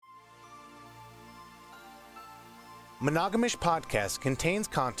Monogamish Podcast contains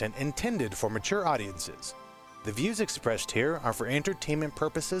content intended for mature audiences. The views expressed here are for entertainment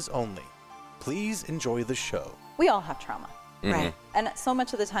purposes only. Please enjoy the show. We all have trauma, Right. And so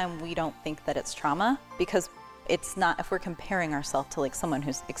much of the time we don't think that it's trauma because it's not, if we're comparing ourselves to like someone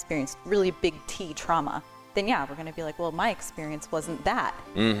who's experienced really big T trauma, then yeah, we're going to be like, well, my experience wasn't that.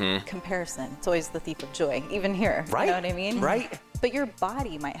 Comparison. It's always the thief of joy, even here. Right. You know what I mean? Right. But your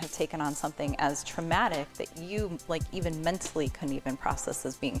body might have taken on something as traumatic that you, like, even mentally couldn't even process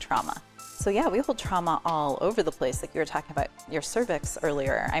as being trauma. So yeah, we hold trauma all over the place. Like you were talking about your cervix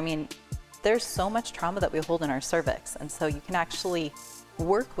earlier. I mean, there's so much trauma that we hold in our cervix. And so you can actually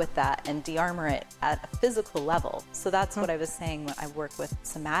work with that and de-armor it at a physical level. So that's what I was saying when I work with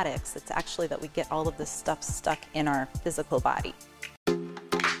somatics. It's actually that we get all of this stuff stuck in our physical body.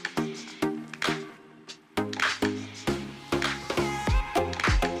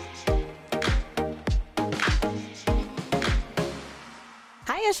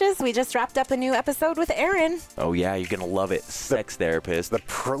 We just wrapped up a new episode with Erin. Oh, yeah, you're going to love it. Sex therapist. The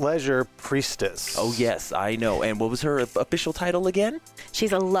Pleasure Priestess. Oh, yes, I know. And what was her official title again?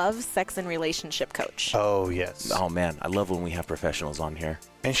 She's a love, sex, and relationship coach. Oh, yes. Oh, man, I love when we have professionals on here.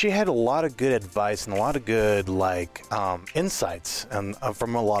 And she had a lot of good advice and a lot of good, insights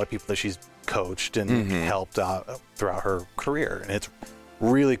from a lot of people that she's coached and helped out throughout her career. And it's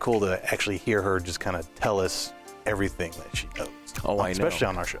really cool to actually hear her just kind of tell us everything that she knows. Oh, I know. Especially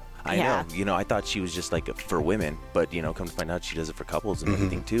on our show. I know. You know, I thought she was just like for women, but come to find out she does it for couples and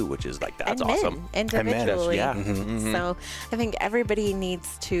everything too, which is like, that's and awesome. Men, individually. Yeah. So I think everybody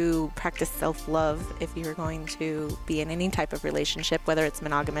needs to practice self-love if you're going to be in any type of relationship, whether it's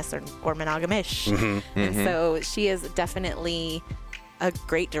monogamous or monogamish. And so she is definitely a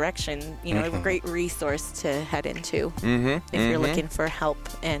great direction, a great resource to head into if you're looking for help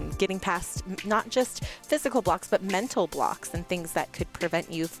and getting past not just physical blocks, but mental blocks and things that could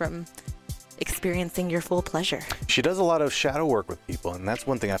prevent you from experiencing your full pleasure. She does a lot of shadow work with people, and that's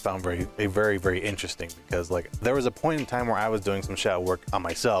one thing I found very, very interesting because, there was a point in time where I was doing some shadow work on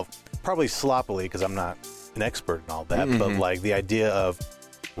myself, probably sloppily because I'm not an expert in all that, but the idea of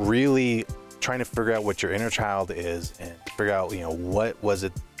really trying to figure out what your inner child is and figure out,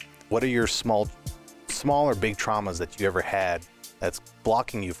 what are your small or big traumas that you ever had that's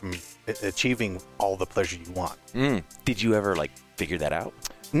blocking you from achieving all the pleasure you want. Did you ever figure that out?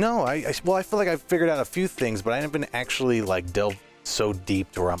 No, I feel like I've figured out a few things, but I haven't actually delved so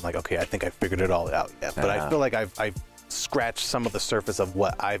deep to where I'm like, okay, I think I figured it all out yet. But I feel like I've scratched some of the surface of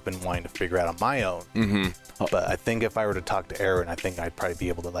what I've been wanting to figure out on my own. But I think if I were to talk to Erin, I think I'd probably be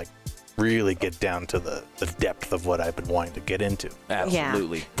able to really get down to the depth of what I've been wanting to get into.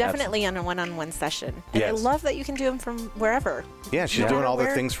 Absolutely. Yeah, definitely on a one-on-one session. And I love that you can do them from wherever. Yeah, she's doing all the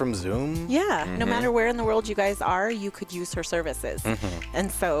things from Zoom. Yeah, no matter where in the world you guys are, you could use her services. And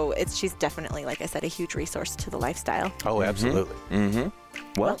so she's definitely, like I said, a huge resource to the lifestyle. Oh, absolutely.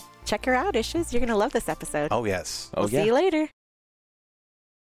 Well, check her out, Issues. You're going to love this episode. Oh, yes. We'll see you later.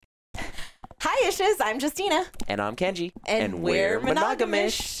 Hi, Issues. I'm Justina. And I'm Kenji. And we're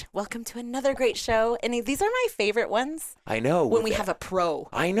monogamish. Welcome to another great show. And these are my favorite ones. I know. When we have a pro.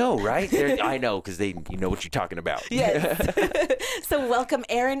 I know, right? I know, because you know what you're talking about. Yes. So welcome,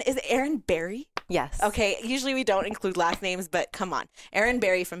 Erin. Is it Erin Berry? Yes. Okay. Usually we don't include last names, but come on. Erin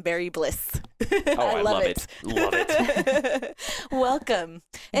Berry from Berry Bliss. Oh, I love it. Love it. Welcome.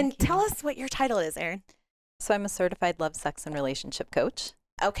 And tell us what your title is, Erin. So I'm a certified love, sex, and relationship coach.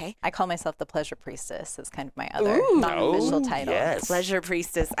 Okay. I call myself the Pleasure Priestess. It's kind of my other non-official title. Yes. Pleasure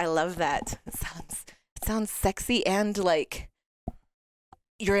Priestess. I love that. It sounds sexy and like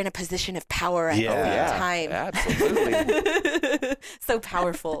you're in a position of power at the time. Absolutely. So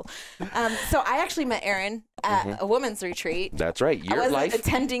powerful. So I actually met Erin at a women's retreat. That's right. I wasn't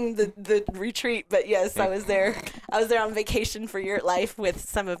attending the retreat, but yes, I was there. I was there on vacation for Yurt Life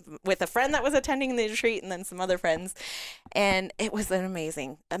with a friend that was attending the retreat and then some other friends. And it was an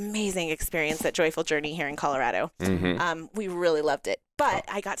amazing experience at Joyful Journey here in Colorado. We really loved it. But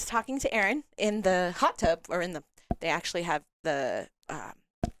I got to talking to Erin in the hot tub, they actually have the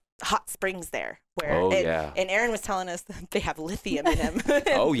hot springs there. And Erin was telling us that they have lithium in them. That's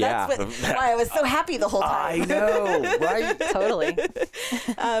why I was so happy the whole time. I know, right? Totally.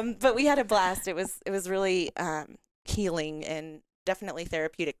 But we had a blast. It was really healing and definitely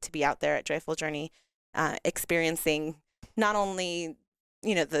therapeutic to be out there at Joyful Journey, experiencing not only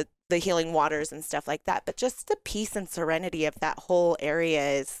the healing waters and stuff like that, but just the peace and serenity of that whole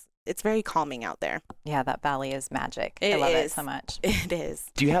area it's very calming out there. Yeah, that valley is magic. I love it so much. It is.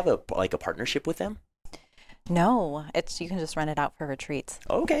 Do you have a partnership with them? No, you can just rent it out for retreats.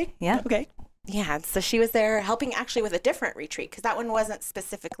 Okay. Yeah. Okay. Yeah, so she was there helping actually with a different retreat because that one wasn't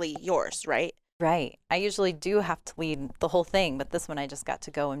specifically yours, right? Right. I usually do have to lead the whole thing, but this one I just got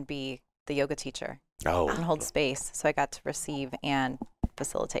to go and be the yoga teacher and hold space. So I got to receive and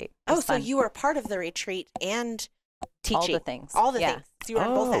facilitate. Oh, so you were part of the retreat and teaching. All the things. All the things. So you were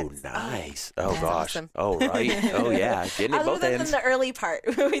on both ends. Nice. Oh, That's gosh. awesome. Oh, right. Oh, yeah. Getting it both Other ends. than the early part,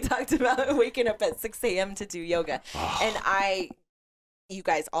 we talked about waking up at 6 a.m. to do yoga. And you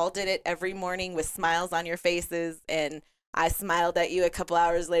guys all did it every morning with smiles on your faces. And I smiled at you a couple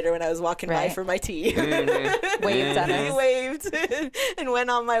hours later when I was walking by for my tea. Waved at us. Waved and went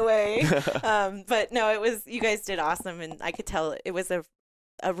on my way. But no, you guys did awesome. And I could tell it was a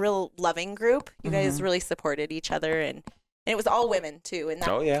real loving group. You guys really supported each other. And it was all women too. And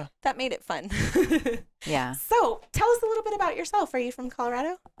that made it fun. Yeah. So tell us a little bit about yourself. Are you from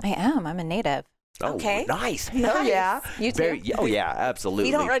Colorado? I am. I'm a native. Oh, okay. Nice. Hell yeah. You too? Oh, yeah, absolutely.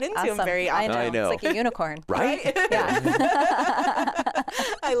 You don't run into them very often. I know. It's like a unicorn. Right? Yeah.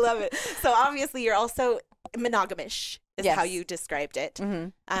 I love it. So obviously you're also monogamish is how you described it.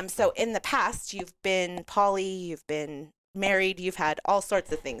 So in the past, you've been poly, you've been married, you've had all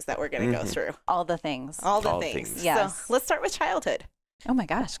sorts of things that we're going to go through. All the things. All the things. Yes. So let's start with childhood. Oh my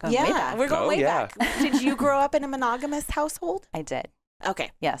gosh. Going way back. We're going way back. Did you grow up in a monogamous household? I did.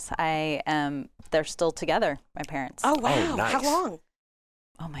 Okay. Yes, I am. They're still together, my parents. Oh, wow. Oh, nice. How long?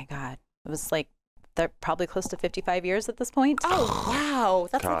 Oh my God. It was like, they're probably close to 55 years at this point. Oh, wow.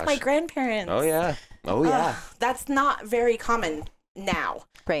 That's like my grandparents. Oh, yeah. Oh, yeah. That's not very common now.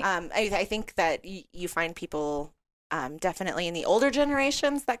 Right. I think that you find people definitely in the older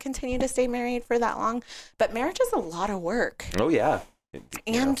generations that continue to stay married for that long. But marriage is a lot of work. Oh, yeah.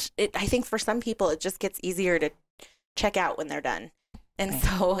 And I think for some people, it just gets easier to check out when they're done. And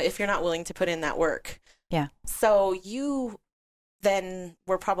so if you're not willing to put in that work. Yeah. So you then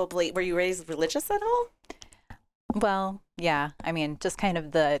were you raised religious at all? Well, yeah. I mean, just kind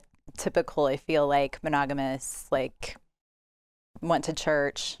of the typical, I feel like, monogamous, like, went to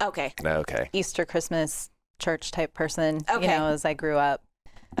church. Okay. Easter, Christmas, church type person, Okay. as I grew up.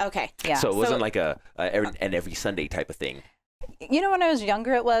 Okay. Yeah. So it wasn't like an every Sunday type of thing. When I was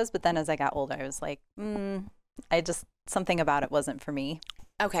younger, it was, but then as I got older, I was like, something about it wasn't for me.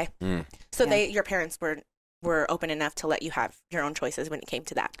 Okay. So your parents were open enough to let you have your own choices when it came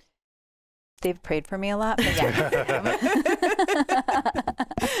to that. They've prayed for me a lot, but yeah.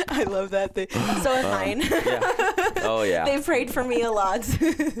 I love that thing. So have mine. Oh, yeah. They prayed for me a lot.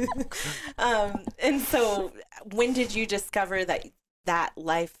 And so when did you discover that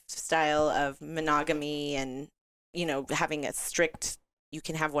lifestyle of monogamy and, having a strict, you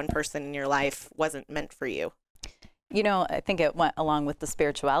can have one person in your life wasn't meant for you? I think it went along with the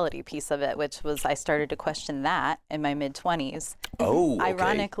spirituality piece of it, which was I started to question that in my mid-20s. Oh, okay.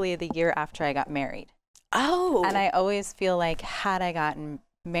 Ironically, the year after I got married. Oh. And I always feel like had I gotten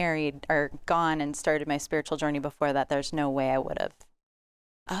married or gone and started my spiritual journey before that, there's no way I would have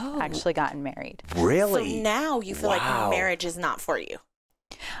actually gotten married. Really? So now you feel like marriage is not for you.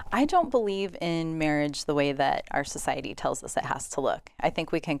 I don't believe in marriage the way that our society tells us it has to look. I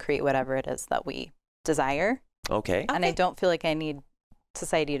think we can create whatever it is that we desire. Okay. And I don't feel like I need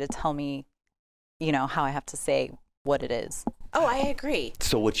society to tell me, how I have to say what it is. Oh, I agree.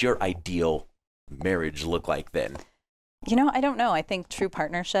 So what's your ideal marriage look like then? I don't know. I think true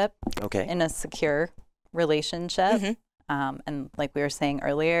partnership in a secure relationship. And like we were saying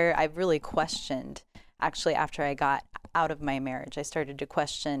earlier, I've really questioned, actually, after I got out of my marriage, I started to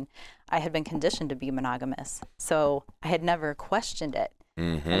question, I had been conditioned to be monogamous. So I had never questioned it.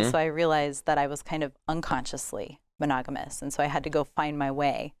 And so I realized that I was kind of unconsciously monogamous. And so I had to go find my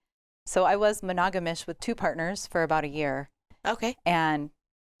way. So I was monogamish with 2 partners for about a year. Okay. And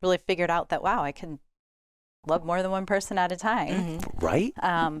really figured out that, wow, I can love more than one person at a time. Right.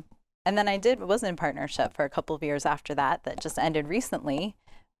 And then I was in partnership for a couple of years after that just ended recently.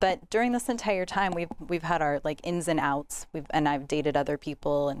 But during this entire time, we've had our like ins and outs. And I've dated other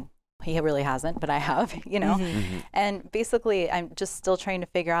people, and he really hasn't, but I have, And basically, I'm just still trying to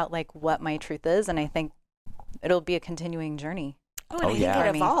figure out like what my truth is, and I think it'll be a continuing journey. Oh, and I think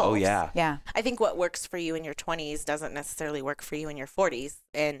it evolves. Oh, yeah. Yeah. I think what works for you in your 20s doesn't necessarily work for you in your 40s,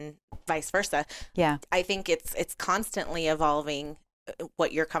 and vice versa. Yeah. I think it's constantly evolving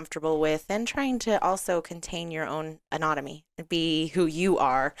what you're comfortable with, and trying to also contain your own autonomy, be who you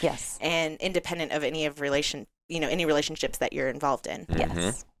are. Yes. And independent of any relationships that you're involved in.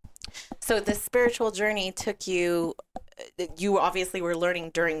 Yes. So the spiritual journey took you obviously were learning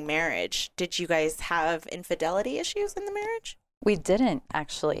during marriage. Did you guys have infidelity issues in the marriage? We didn't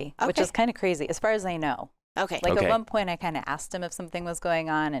actually, which is kind of crazy as far as I know. Okay. Like Okay. at one point I kind of asked him if something was going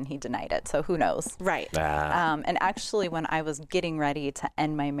on and he denied it. So who knows? Right. And actually when I was getting ready to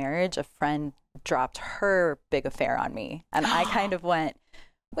end my marriage, a friend dropped her big affair on me. And I kind of went,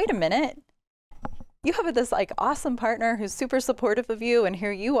 wait a minute. You have this like awesome partner who's super supportive of you, and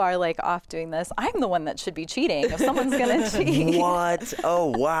here you are like off doing this. I'm the one that should be cheating if someone's gonna cheat. What? Oh,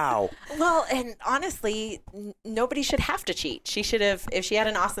 wow. Well, and honestly, nobody should have to cheat. She should have, if she had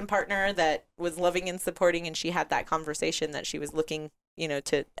an awesome partner that was loving and supporting, and she had that conversation that she was looking,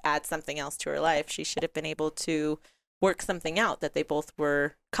 to add something else to her life, she should have been able to work something out that they both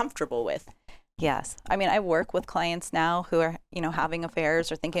were comfortable with. Yes. I mean, I work with clients now who are, having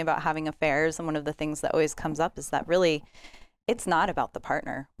affairs or thinking about having affairs. And one of the things that always comes up is that really it's not about the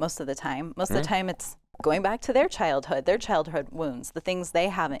partner most of the time. Most of the time it's going back to their childhood wounds, the things they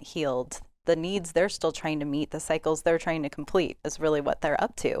haven't healed, the needs they're still trying to meet, the cycles they're trying to complete is really what they're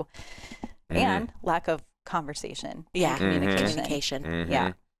up to. And lack of conversation. Yeah. Communication.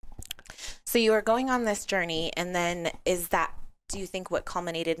 Yeah. So you were going on this journey, and then do you think what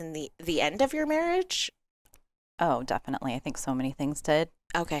culminated in the end of your marriage? Oh, definitely. I think so many things did.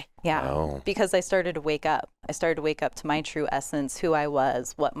 Okay. Yeah. Oh. Because I started to wake up. I started to wake up to my true essence, who I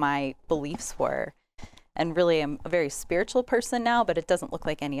was, what my beliefs were. And really, I'm a very spiritual person now, but it doesn't look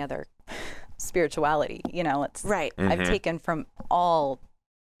like any other spirituality. It's right. I've taken from all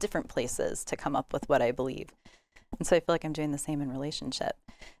different places to come up with what I believe. And so I feel like I'm doing the same in relationship.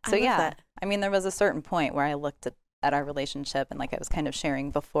 So I love that. I mean, there was a certain point where I looked at our relationship, and like I was kind of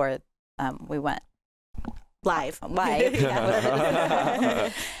sharing before we went live. Yeah.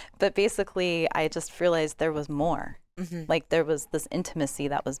 But basically I just realized there was more. Like there was this intimacy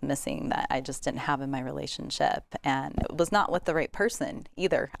that was missing that I just didn't have in my relationship, and it was not with the right person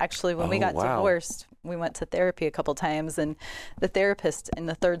either. Actually, when we got divorced, we went to therapy a couple times, and the therapist in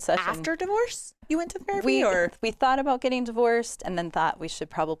the third session. After divorce, you went to therapy, we thought about getting divorced, and then thought we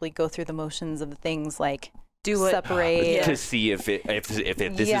should probably go through the motions of the things like separate to see if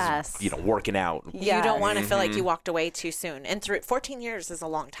this is working out. Yeah. You don't want to feel like you walked away too soon. And 14 years is a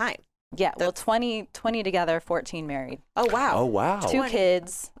long time. Yeah, well, 20 together, 14 married. Oh, wow. Oh, wow. 2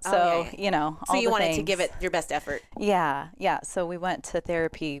 kids. So, all So you wanted things. to give it your best effort. Yeah. So we went to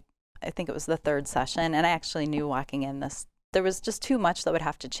therapy, I think it was the third session, and I actually knew walking in this, there was just too much that would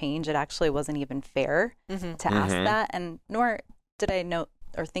have to change. It actually wasn't even fair to ask that, and nor did I know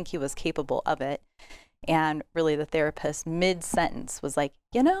or think he was capable of it. And really the therapist mid-sentence was like,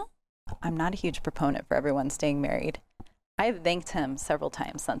 I'm not a huge proponent for everyone staying married. I've thanked him several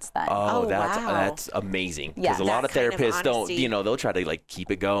times since then. Oh, wow. that's amazing. Yeah. Because a lot of That kind of therapists don't, honesty. they'll try to like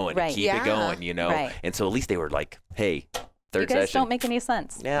keep it going, Right. keep it going, Right. And so at least they were like, hey, third You guys session. don't make any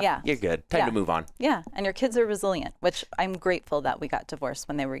sense. Yeah, you're good. Time to move on. Yeah, and your kids are resilient, which I'm grateful that we got divorced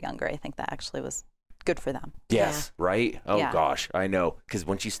when they were younger. I think that actually was good for them. Yes, right? Oh, Yeah. gosh, I know. Because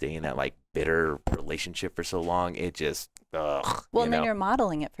once you stay in that like bitter relationship for so long, it just, ugh. Well, and then you're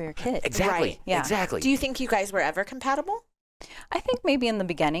modeling it for your kids. Exactly. Right. Yeah. Exactly. Do you think you guys were ever compatible? I think maybe in the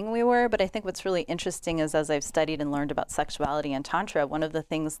beginning we were, but I think what's really interesting is as I've studied and learned about sexuality and Tantra, one of the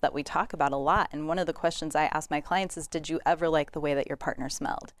things that we talk about a lot, and one of the questions I ask my clients is, did you ever like the way that your partner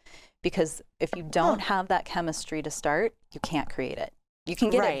smelled? Because if you don't have that chemistry to start, you can't create it. You can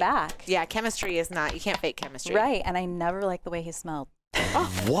get it back. Yeah, chemistry is not, you can't fake chemistry. Right, and I never liked the way he smelled.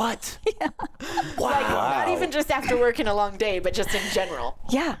 What? Yeah. Wow. Like, not even just after working a long day, but just in general.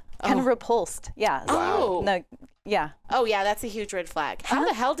 Yeah, kind of repulsed. Yeah. Wow. No, yeah. Oh, yeah, that's a huge red flag. How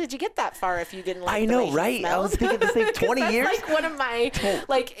the hell did you get that far if you didn't like I the know, way he right? I smelled? was thinking the same 20 That's years. like one of my,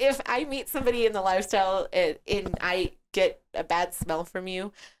 like, if I meet somebody in the lifestyle and I get a bad smell from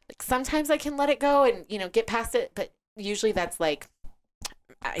you, like, sometimes I can let it go and, get past it, but usually that's like,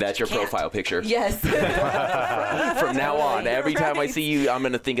 That's your can't. profile picture. Yes. From now on, every time I Right. see you, I'm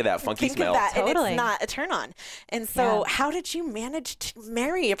going to think of that funky Think smell. of that, and Totally. it's not a turn on. And so, Yeah. how did you manage to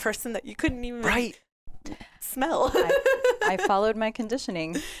marry a person that you couldn't even Right. smell? I followed my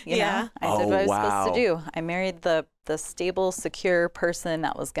conditioning. You Yeah. know? I did what I was wow. supposed to do. I married the stable, secure person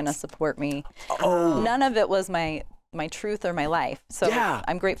that was going to support me. Oh. None of it was my truth or my life. So Yeah.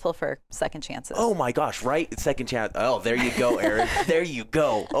 I'm grateful for second chances. Oh my gosh, right? Second chance. Oh, there you go, Erin. There you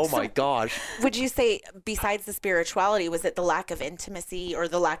go. Oh my gosh. Would you say, besides the spirituality, was it the lack of intimacy or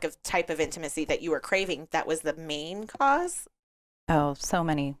the lack of type of intimacy that you were craving that was the main cause? Oh, so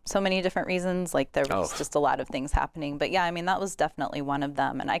many different reasons. Like there was just a lot of things happening. But yeah, I mean, that was definitely one of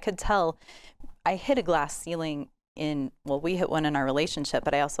them. And I could tell I hit a glass ceiling we hit one in our relationship,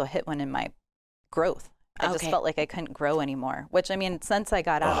 but I also hit one in my growth. I just felt like I couldn't grow anymore, which I mean, since I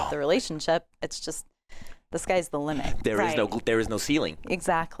got out of the relationship, it's just the sky's the limit. There is no ceiling.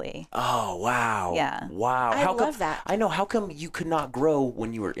 Exactly. Oh, wow. Yeah. Wow. I love that. I know. How come you could not grow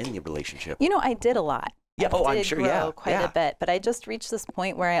when you were in the relationship? I did a lot. Yeah. I'm sure. Grow quite a bit, but I just reached this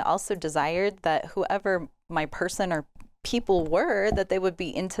point where I also desired that whoever my person or people were, that they would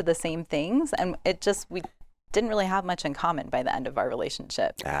be into the same things, and we didn't really have much in common by the end of our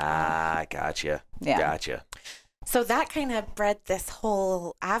relationship. Gotcha. Yeah. Gotcha. So that kind of bred this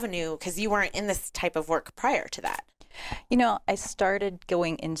whole avenue because you weren't in this type of work prior to that. I started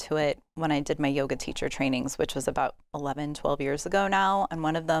going into it when I did my yoga teacher trainings, which was about 11, 12 years ago now. And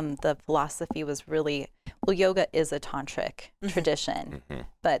one of them, the philosophy was really, yoga is a tantric tradition,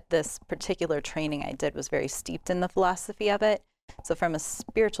 but this particular training I did was very steeped in the philosophy of it. So from a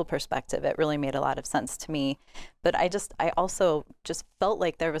spiritual perspective, it really made a lot of sense to me. But I also just felt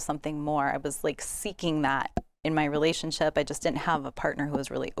like there was something more. I was like seeking that in my relationship. I just didn't have a partner who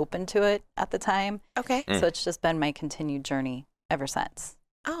was really open to it at the time. Okay. So it's just been my continued journey ever since.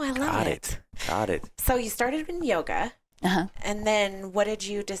 Oh, I love it. Got it. So you started in yoga. And then where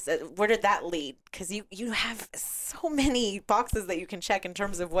did that lead? Because you have so many boxes that you can check in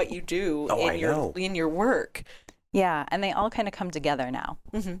terms of what you do in your work. Yeah, and they all kind of come together now.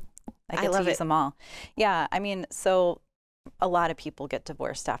 I get to use them all. Yeah, I mean, so a lot of people get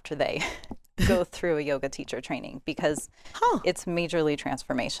divorced after they go through a yoga teacher training because it's majorly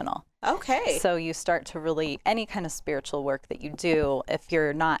transformational. Okay. So you start to really, any kind of spiritual work that you do, if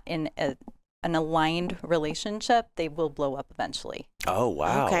you're not in an aligned relationship, they will blow up eventually. Oh,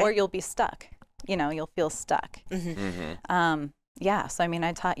 wow. Okay. Or you'll be stuck. You'll feel stuck. Yeah. So, I mean,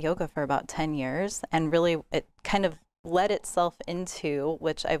 I taught yoga for about 10 years and really it kind of led itself into,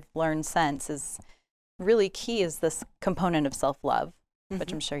 which I've learned since is really key, is this component of self-love,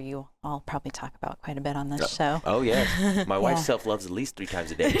 which I'm sure you all probably talk about quite a bit on this show. Oh, yes. My wife self-loves at least 3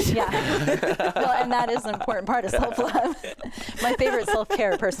 times a day. Yeah. Well, and that is an important part of self-love. My favorite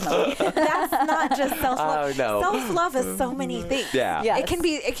self-care, personally. That's not just self-love. Oh, no. Self-love is so many things. Yeah. Yes.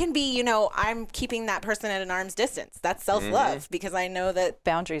 It can be, I'm keeping that person at an arm's distance. That's self-love because I know that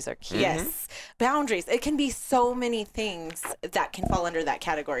Boundaries are key. yes, boundaries. It can be so many things that can fall under that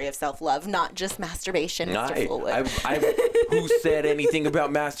category of self-love, not just masturbation. Who said anything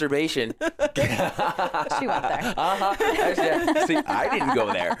about masturbation? She went there. See, I didn't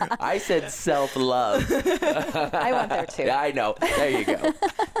go there. I said self-love. I went there too. Yeah, I know. There you go.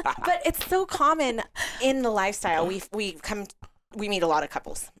 But it's so common in the lifestyle. We meet a lot of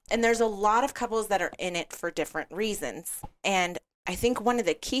couples, and there's a lot of couples that are in it for different reasons. And I think one of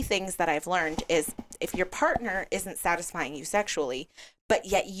the key things that I've learned is if your partner isn't satisfying you sexually, but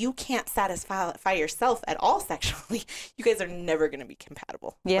yet you can't satisfy yourself at all sexually, you guys are never going to be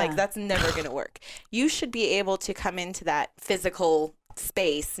compatible. Yeah. Like that's never going to work. You should be able to come into that physical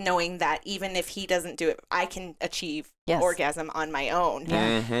space knowing that even if he doesn't do it, I can achieve orgasm on my own.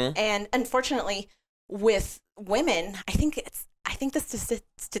 Yeah. And unfortunately, with women, I think the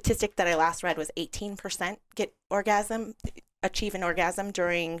statistic that I last read was 18% achieve an orgasm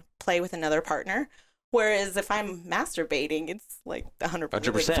during play with another partner. Whereas if I'm masturbating, it's like 100%.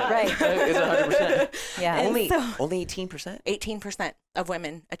 100%. Right. It's 100%. Yeah. Only 18%? 18% of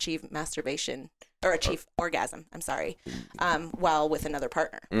women achieve masturbation or achieve orgasm, while with another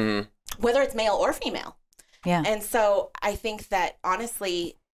partner, whether it's male or female. Yeah. And so I think that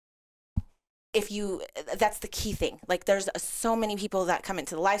honestly, that's the key thing. Like there's so many people that come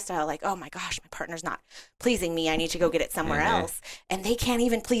into the lifestyle like, oh my gosh, my partner's not pleasing me. I need to go get it somewhere else. And they can't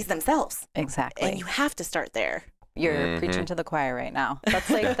even please themselves. Exactly. And you have to start there. You're preaching to the choir right now.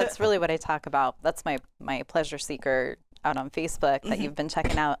 That's really what I talk about. That's my pleasure seeker out on Facebook that you've been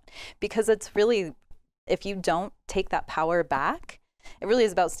checking out, because it's really, if you don't take that power back, it really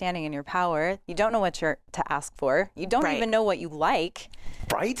is about standing in your power. You don't know what you're to ask for. You don't even know what you like.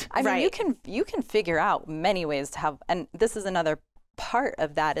 Right? I mean, you can figure out many ways to have, and this is another part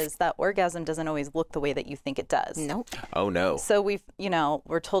of that, is that orgasm doesn't always look the way that you think it does. Nope. Oh no. So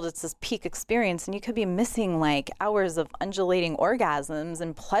we're told it's this peak experience, and you could be missing like hours of undulating orgasms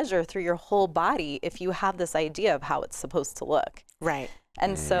and pleasure through your whole body if you have this idea of how it's supposed to look. Right.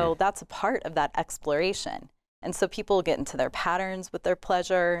 And so that's a part of that exploration. And so people get into their patterns with their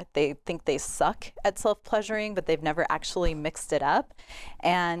pleasure. They think they suck at self-pleasuring, but they've never actually mixed it up.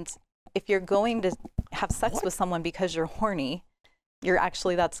 And if you're going to have sex with someone because you're horny,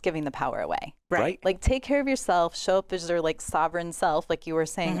 that's giving the power away. Right. Like, take care of yourself, show up as your like sovereign self, like you were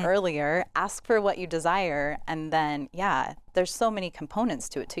saying earlier, ask for what you desire. And then, there's so many components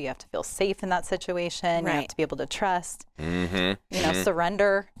to it too. You have to feel safe in that situation. Right. You have to be able to trust,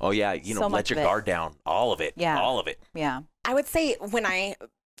 surrender. Oh yeah. Let your guard down. All of it. Yeah. All of it. Yeah. I would say when I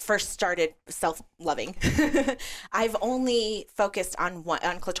first started self-loving, I've only focused on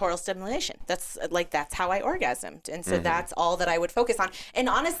clitoral stimulation. That's how I orgasmed. And so that's all that I would focus on. And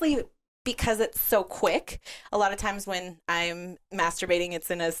honestly, because it's so quick, a lot of times when I'm masturbating, it's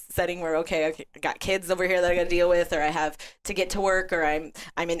in a setting where, okay, I got kids over here that I got to deal with, or I have to get to work, or I'm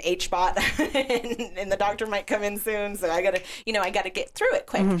in HBOT and the doctor might come in soon. So I got to get through it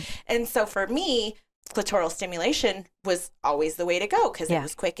quick. And so for me, clitoral stimulation was always the way to go because it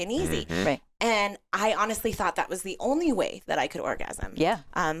was quick and easy. Right. And I honestly thought that was the only way that I could orgasm. Yeah.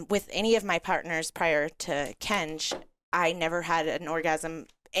 With any of my partners prior to Kenj, I never had an orgasm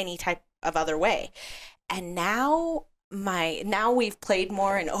any type of other way. And now we've played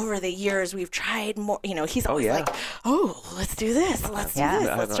more, and over the years we've tried more. He's always like, "Oh, let's do this. Let's do this.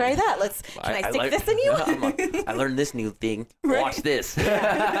 Let's try that. Can I stick this in you?" I learned this new thing. Right. Watch this.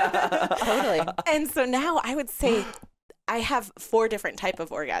 Totally. And so now I would say I have 4 different type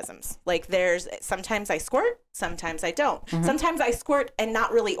of orgasms. Like there's sometimes I squirt, sometimes I don't. Sometimes I squirt and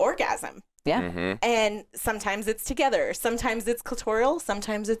not really orgasm. Yeah. And sometimes it's together. Sometimes it's clitoral.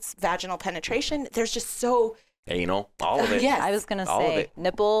 Sometimes it's vaginal penetration. There's just so... Anal, all of it. Yes. I was going to say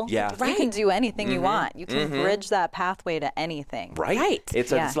nipple. Yeah. You can do anything you want. You can bridge that pathway to anything. Right.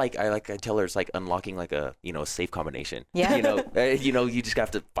 It's like I tell her it's like unlocking like a safe combination. Yeah. You just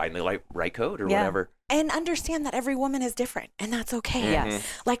have to find the right code or whatever. And understand that every woman is different, and that's okay. Yes.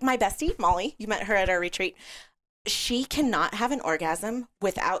 Like my bestie, Molly, you met her at our retreat. She cannot have an orgasm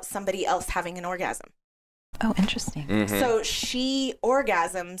without somebody else having an orgasm. Oh, interesting. So she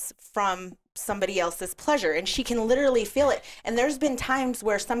orgasms from somebody else's pleasure, and she can literally feel it. And there's been times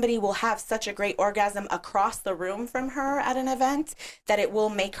where somebody will have such a great orgasm across the room from her at an event that it will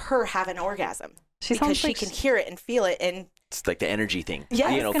make her have an orgasm because she can hear it and feel it. And it's like the energy thing. Yeah,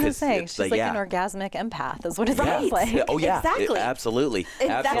 I was going to say, she's like an orgasmic empath is what it sounds like. Oh, yeah. Exactly. Absolutely.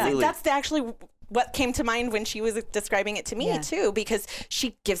 That's actually what came to mind when she was describing it to me too, because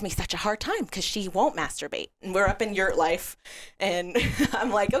she gives me such a hard time because she won't masturbate, and we're up in yurt life, and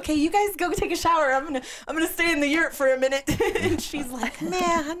I'm like, okay, you guys go take a shower. I'm gonna stay in the yurt for a minute, and she's like,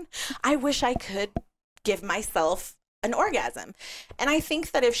 man, I wish I could give myself an orgasm, and I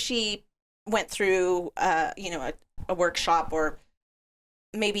think that if she went through, a workshop or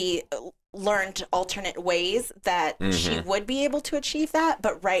maybe learned alternate ways that she would be able to achieve that.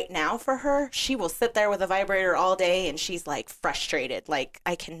 But right now for her, she will sit there with a vibrator all day and she's like frustrated. Like,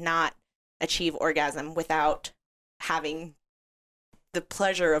 I cannot achieve orgasm without having the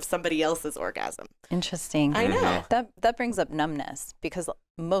pleasure of somebody else's orgasm. Interesting. I know. That brings up numbness, because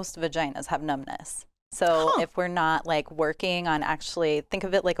most vaginas have numbness. So if we're not like working on actually, think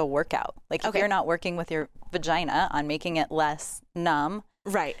of it like a workout. Like if you're not working with your vagina on making it less numb.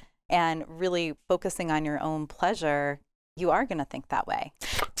 Right. And really focusing on your own pleasure, you are going to think that way.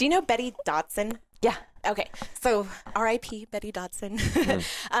 Do you know Betty Dodson? Yeah. Okay. So R.I.P. Betty Dodson.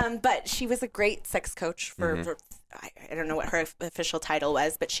 But she was a great sex coach for I don't know what her official title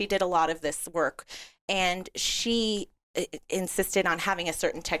was, but she did a lot of this work. And she insisted on having a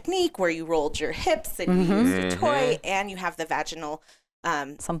certain technique where you rolled your hips and you used a toy and you have the vaginal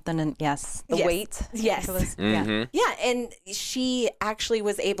something in the weight. Yes. Yeah. And she actually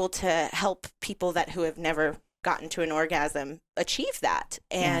was able to help people who have never gotten to an orgasm achieve that.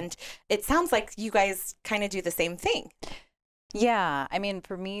 And it sounds like you guys kind of do the same thing. Yeah. I mean,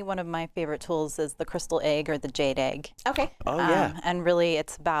 for me, one of my favorite tools is the crystal egg or the jade egg. Okay. Oh, yeah. And really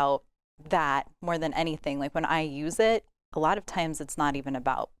it's about that more than anything. Like when I use it, a lot of times it's not even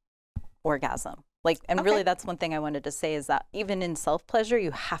about orgasm. Really, that's one thing I wanted to say is that even in self-pleasure, you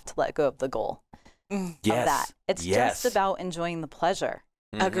have to let go of the goal of that. It's just about enjoying the pleasure.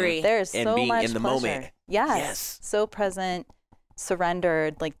 Agree. There's and so being much in the pleasure. moment. Yes. So present,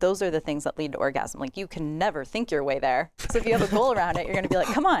 surrendered. Like those are the things that lead to orgasm. Like you can never think your way there. So if you have a goal around it, you're going to be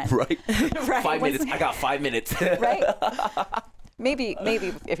like, come on. Right. 5 minutes. I got 5 minutes. Right. Maybe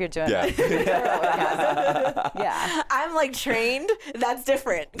if you're doing it. Yeah. I'm like trained. That's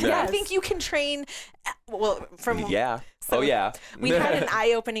different. Because I think you can train. From So we had an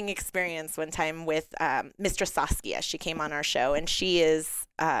eye-opening experience one time with Mistress Saskia. She came on our show, and she is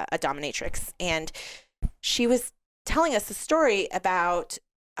a dominatrix, and she was telling us a story about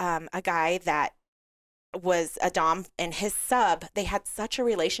a guy that was a dom and his sub. They had such a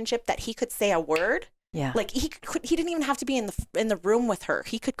relationship that he could say a word. Yeah. Like he didn't even have to be in the room with her.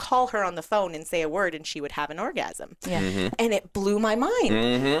 He could call her on the phone and say a word and she would have an orgasm. Yeah. And it blew my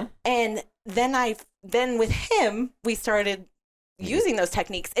mind. And then with him, we started using those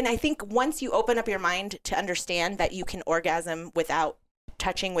techniques. And I think once you open up your mind to understand that you can orgasm without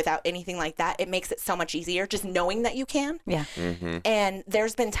touching, without anything like that, it makes it so much easier just knowing that you can. Yeah. And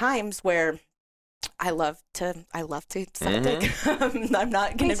there's been times where I love to suck dick. I'm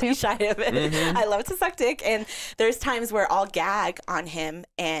not going to be shy of it. I love to suck dick. And there's times where I'll gag on him.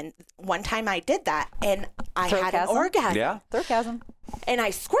 And one time I did that and I had an orgasm. Yeah. Throatgasm. And I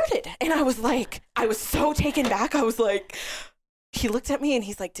squirted. And I was like, I was so taken back. I was like, he looked at me and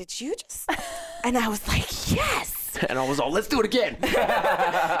he's like, did you just? And I was like, yes. And I was all, let's do it again. And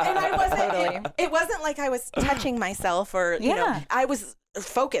I wasn't, it wasn't like I was touching myself or, you know, I was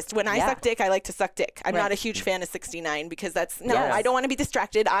focused. When I suck dick, I like to suck dick. I'm not a huge fan of 69 because that's, I don't want to be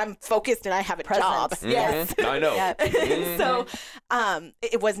distracted. I'm focused and I have a job. Yes. I know. So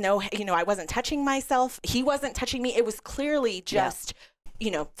it was no, you know, I wasn't touching myself. He wasn't touching me. It was clearly just, you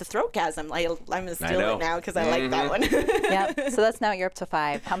know, the throatgasm. I'm going to steal it now because I like that one. Yeah. So that's now you're up to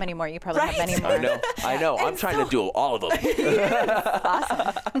 5. How many more? You probably have many more. I know. I'm trying to do all of them.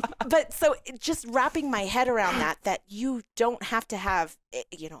 Awesome. But so just wrapping my head around that you don't have to have,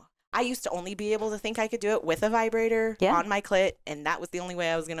 you know, I used to only be able to think I could do it with a vibrator on my clit, and that was the only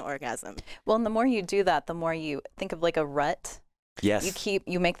way I was going to orgasm. Well, and the more you do that, the more you think of like a rut. Yes.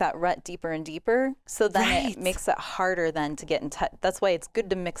 You make that rut deeper and deeper. So then it makes it harder then to get in touch. That's why it's good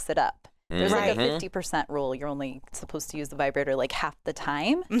to mix it up. There's like a 50% rule. You're only supposed to use the vibrator like half the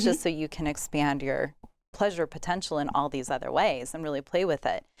time, just so you can expand your pleasure potential in all these other ways and really play with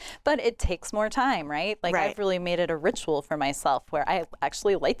it. But it takes more time, right? Like I've really made it a ritual for myself where I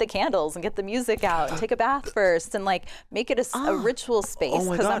actually light the candles and get the music out and take a bath first and like make it a ritual space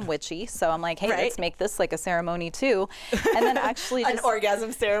because I'm witchy. So I'm like, hey, let's make this like a ceremony too. And then actually an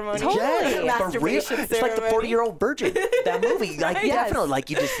orgasm ceremony. Totally. Masturbation ceremony. It's like the 40-Year-Old Virgin, that movie. Like definitely, like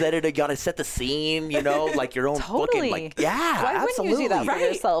you just said it, you got to set the scene, you know, like your own fucking, like, Why absolutely. wouldn't you do that for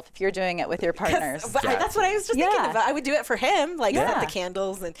yourself if you're doing it with your partners? That's what I was just thinking about. I would do it for him, like set the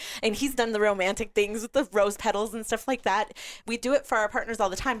candles, and he's done the romantic things with the rose petals and stuff like that. We do it for our partners all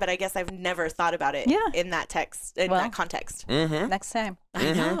the time, but I guess I've never thought about it in that that context. Next time.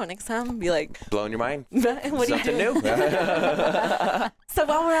 I know. Next time, be like blowing your mind. What Something new. So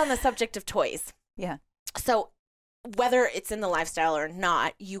while we're on the subject of toys, so whether it's in the lifestyle or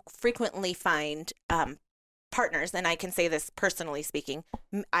not, you frequently find partners, and I can say this personally speaking,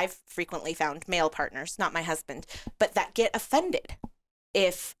 I've frequently found male partners, not my husband, but that get offended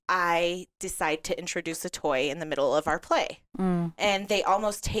if I decide to introduce a toy in the middle of our play. And they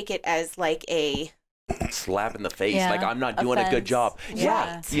almost take it as like a slap in the face, like I'm not doing a good job.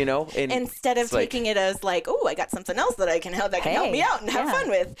 You know, and instead of taking it as like, oh, I got something else that can help me out and have fun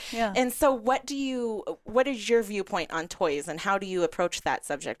with. And so what is your viewpoint on toys, and how do you approach that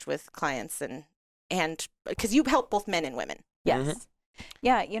subject with clients, and because you help both men and women? Yes.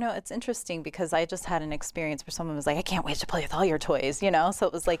 Yeah, you know, it's interesting because I just had an experience where someone was like, I can't wait to play with all your toys, you know? So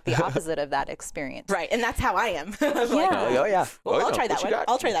it was like the opposite of that experience. Right, and that's how I am. I'm like, well, I'll try that one.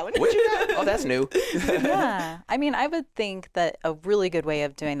 I'll try that one. What you got? Oh, that's new. I mean, I would think that a really good way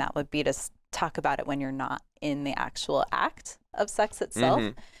of doing that would be to talk about it when you're not in the actual act of sex itself.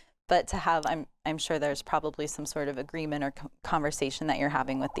 But to have, I'm sure there's probably some sort of agreement or conversation that you're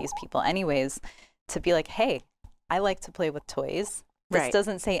having with these people anyways, to be like, hey, I like to play with toys. This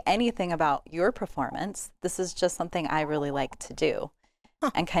doesn't say anything about your performance. This is just something I really like to do,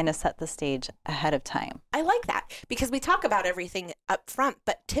 and kind of set the stage ahead of time. I like that because we talk about everything up front,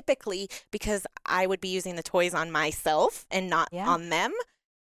 but typically because I would be using the toys on myself and not on them,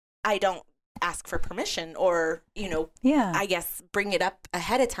 I don't ask for permission or, you know, I guess bring it up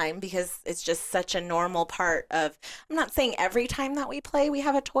ahead of time because it's just such a normal part of, I'm not saying every time that we play we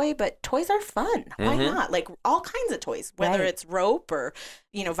have a toy, but toys are fun. Why not? Like all kinds of toys, whether it's rope or,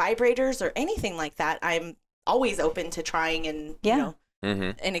 you know, vibrators or anything like that. I'm always open to trying and, you know,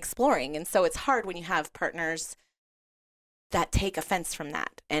 and exploring. And so it's hard when you have partners that take offense from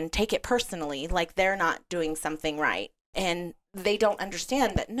that and take it personally, like they're not doing something right. And they don't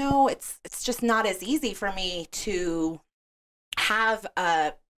understand that, no, it's just not as easy for me to have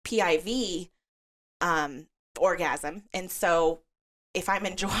a PIV orgasm. And so if I'm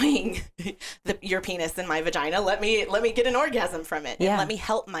enjoying your penis in my vagina, let me get an orgasm from it and let me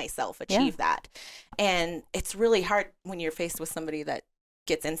help myself achieve that. And it's really hard when you're faced with somebody that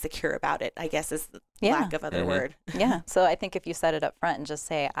gets insecure about it, I guess is the lack of other word. So I think if you set it up front and just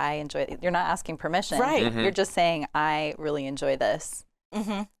say, I enjoy it, you're not asking permission. You're just saying, I really enjoy this.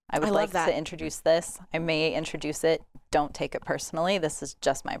 I would like to introduce this. I may introduce it. Don't take it personally. This is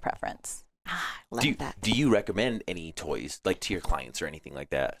just my preference. Love that. Do you recommend any toys like to your clients or anything like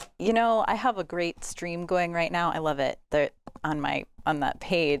that? You know, I have a great stream going right now. I love it. They're on that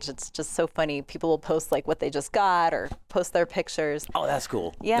page. It's just so funny. People will post like what they just got or post their pictures. Oh, that's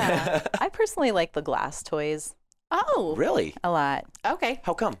cool. Yeah. I personally like the glass toys Oh, Really? a lot. okay.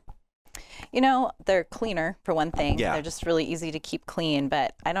 How come? You know, they're cleaner for one thing. Yeah. They're just really easy to keep clean.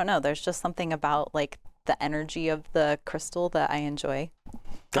 But I don't know. There's just something about like the energy of the crystal that I enjoy.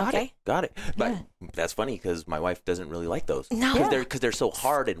 Got Okay. it. But that's funny because my wife doesn't really like those. No. Because they're so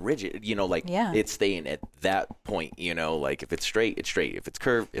hard and rigid. You know, like it's staying at that point. You know, like if it's straight, it's straight. If it's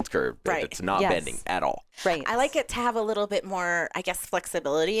curved, it's curved. Right. It's not Yes. bending at all. Right. I like it to have a little bit more, I guess,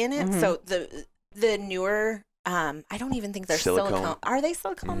 flexibility in it. So the newer, I don't even think they're silicone. Are they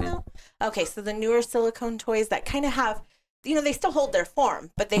silicone now? Okay, so the newer silicone toys that kind of have, you know, they still hold their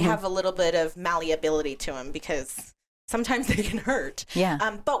form, but they have a little bit of malleability to them because sometimes they can hurt.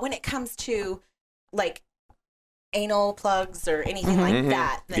 Yeah. But when it comes to like anal plugs or anything like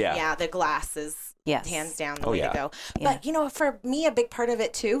that, then the glass is hands down the way to go. Yeah. But you know, for me, a big part of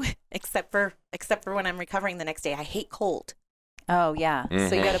it too, except for when I'm recovering the next day, I hate cold. Oh, yeah.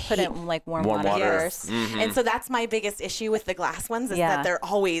 So you got to put it in like warm water first. And so that's my biggest issue with the glass ones is that they're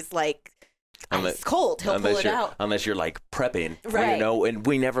always like ice cold. He'll pull it out. Unless you're like prepping, Right. you know, and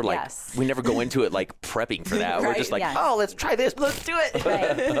we never we never go into it like prepping for that. We're just like, oh, let's try this. Let's do it. Right.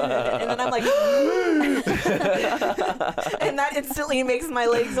 And then I'm like, and that instantly makes my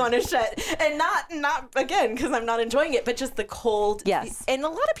legs want to shut. And not again, because I'm not enjoying it, but just the cold. Yes. And a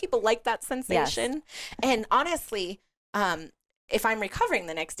lot of people like that sensation. And honestly, if I'm recovering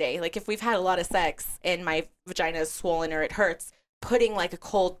the next day, like if we've had a lot of sex and my vagina is swollen or it hurts, putting like a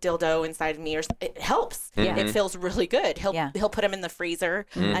cold dildo inside of me, or it helps. It feels really good. He'll put them in the freezer,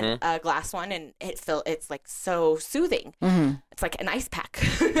 a glass one, and it's like so soothing. It's like an ice pack.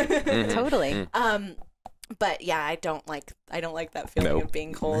 Totally. But yeah, I don't like that feeling of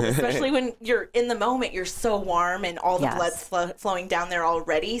being cold, especially when you're in the moment. You're so warm and all the blood's flowing down there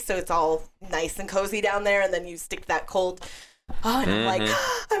already, so it's all nice and cozy down there, and then you stick that cold. Oh, and I'm like,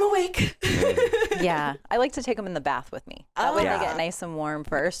 I'm awake. Yeah. I like to take them in the bath with me. That way they get nice and warm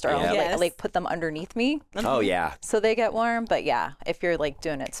first, or I'll like put them underneath me. Oh, yeah. So they get warm. But yeah, if you're like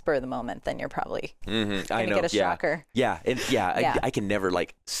doing it spur of the moment, then you're probably going to get a shocker. Yeah. And I can never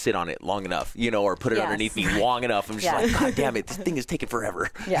like sit on it long enough, you know, or put it underneath me long enough. I'm just like, God damn it, this thing is taking forever.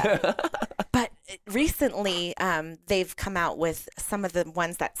 Yeah. But recently, they've come out with some of the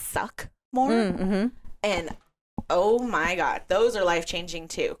ones that suck more. And oh my God, those are life-changing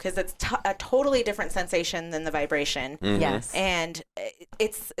too, because it's a totally different sensation than the vibration. Yes. And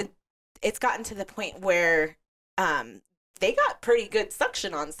it's gotten to the point where they got pretty good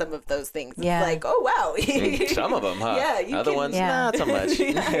suction on some of those things. It's like, oh wow. Some of them, huh? Yeah. Other ones, not so much.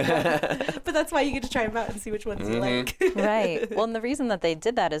 But that's why you get to try them out and see which ones you like. Right. Well, and the reason that they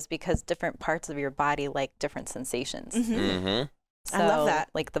did that is because different parts of your body like different sensations. So, I love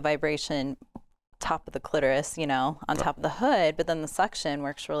that. Like the vibration top of the clitoris, you know, on top of the hood, but then the suction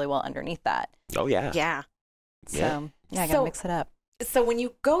works really well underneath that. Oh, yeah. Yeah. So, I gotta mix it up. So when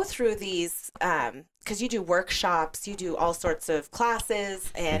you go through these, because you do workshops, you do all sorts of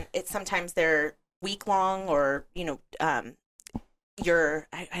classes, and sometimes they're week long, or you know, I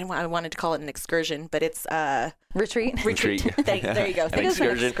wanted to call it an excursion, but it's Retreat. There you go. It is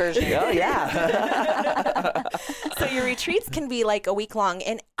an excursion. Oh, yeah. So your retreats can be like a week long.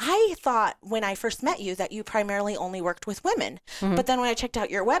 And I thought when I first met you that you primarily only worked with women. But then when I checked out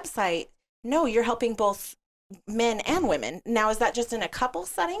your website, no, you're helping both men and women. Now, is that just in a couple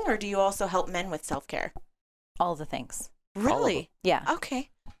setting, or do you also help men with self-care? All the things. Really? Yeah. Okay.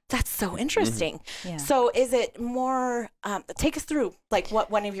 That's so interesting. Yeah. So is it more, take us through like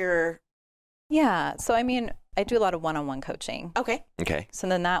what one of your... Yeah. So, I mean, I do a lot of one-on-one coaching. Okay. So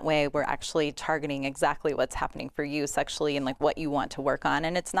then that way we're actually targeting exactly what's happening for you sexually and like what you want to work on.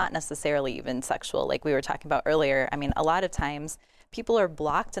 And it's not necessarily even sexual, like we were talking about earlier. I mean, a lot of times people are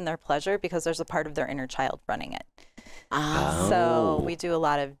blocked in their pleasure because there's a part of their inner child running it. So we do a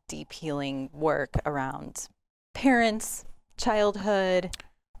lot of deep healing work around parents, childhood,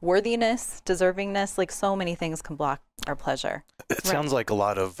 worthiness, deservingness. Like so many things can block our pleasure. It sounds like a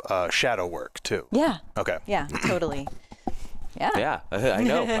lot of shadow work too. Yeah. Okay. Yeah, totally. Yeah. Yeah, I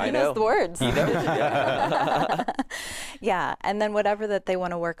know. He knows the words. He knows. Yeah. Yeah. And then whatever that they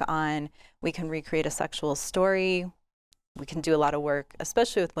want to work on, we can recreate a sexual story. We can do a lot of work,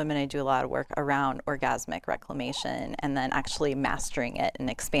 especially with women. I do a lot of work around orgasmic reclamation and then actually mastering it and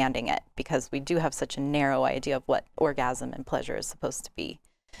expanding it, because we do have such a narrow idea of what orgasm and pleasure is supposed to be.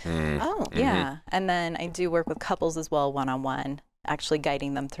 Oh. Yeah. And then I do work with couples as well, one-on-one. actually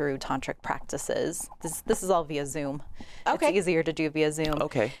guiding them through tantric practices. This is all via Zoom. Okay. It's easier to do via Zoom.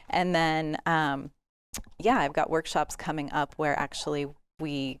 Okay. And then, I've got workshops coming up where actually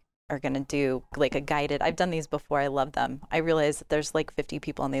we are going to do like a guided, I've done these before. I love them. I realize that there's like 50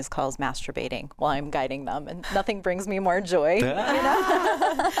 people on these calls masturbating while I'm guiding them, and nothing brings me more joy. You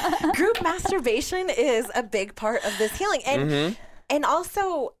know? Group masturbation is a big part of this healing. And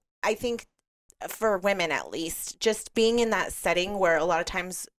also, I think for women at least, just being in that setting where a lot of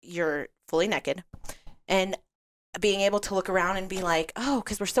times you're fully naked and being able to look around and be like, oh,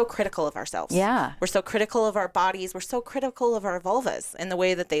 because we're so critical of ourselves. Yeah. We're so critical of our bodies. We're so critical of our vulvas and the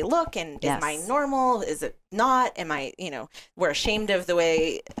way that they look. And Yes. Is mine normal? Is it not? Am I, we're ashamed of the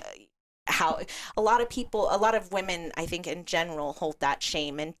way how a lot of women, I think in general, hold that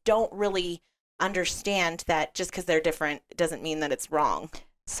shame and don't really understand that just because they're different doesn't mean that it's wrong.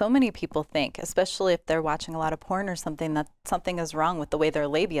 So many people think, especially if they're watching a lot of porn or something, that something is wrong with the way their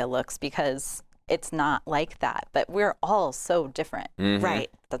labia looks because it's not like that. But we're all so different. Right.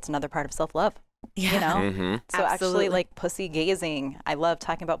 That's another part of self-love. Yeah. You know? So Absolutely. actually, like pussy gazing, I love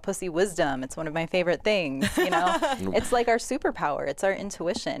talking about pussy wisdom. It's one of my favorite things, you know? It's like our superpower. It's our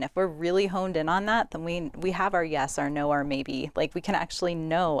intuition. If we're really honed in on that, then we have our yes, our no, our maybe. Like we can actually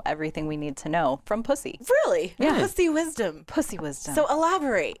know everything we need to know from pussy. Really? Yeah. Pussy wisdom. Pussy wisdom. So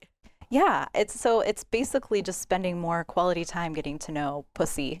elaborate. Yeah, it's basically just spending more quality time getting to know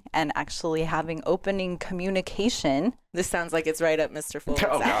pussy and actually having opening communication. This sounds like it's right up Mr. Fuller's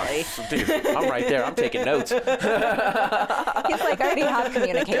alley. Dude, I'm right there. I'm taking notes. He's like, I already have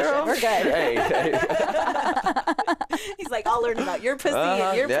communication. We're good. Hey. He's like, I'll learn about your pussy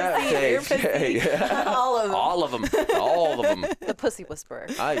and your pussy and your pussy. All of them. All of them. All of them. The pussy whisperer.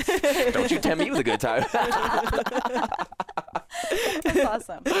 Don't you tempt me with a good time. That's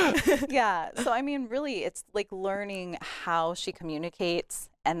awesome. Yeah. So, I mean, really, it's like learning how she communicates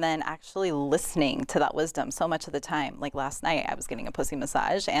and then actually listening to that wisdom so much of the time. Like last night, I was getting a pussy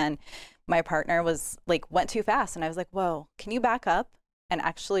massage and my partner was like, went too fast. And I was like, whoa, can you back up and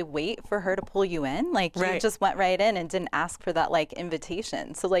actually wait for her to pull you in? Like you just went right in and didn't ask for that like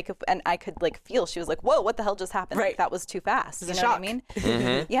invitation. So like, and I could like feel, she was like, whoa, what the hell just happened? Like that was too fast. You know what I mean?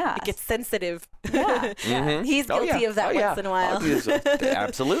 Yeah. It gets sensitive. Yeah. He's guilty of that once in a while.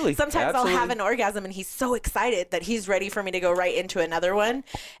 Absolutely. Sometimes I'll have an orgasm and he's so excited that he's ready for me to go right into another one.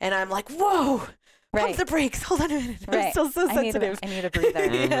 And I'm like, whoa. Pump the brakes. Hold on a minute. I'm still so sensitive. I need a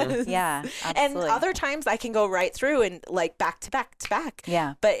breather. Yes. Yeah, And absolutely. other times I can go right through and like back to back to back.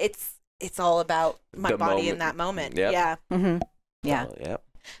 Yeah. But it's all about my body in that moment. Yep. Yeah. Yeah. Yep.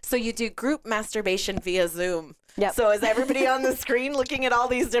 So you do group masturbation via Zoom. Yep. So is everybody on the screen looking at all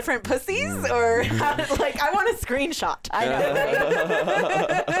these different pussies, or like I want a screenshot? I know.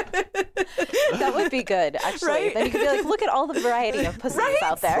 That would be good, actually. Right? Then you could be like, look at all the variety of pussies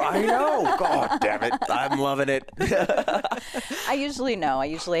out there. I know. God damn it. I'm loving it. I usually know. I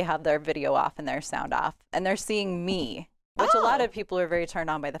usually have their video off and their sound off, and they're seeing me. Which a lot of people are very turned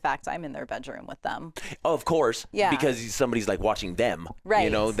on by the fact I'm in their bedroom with them. Oh, of course. Yeah. Because somebody's like watching them. Right.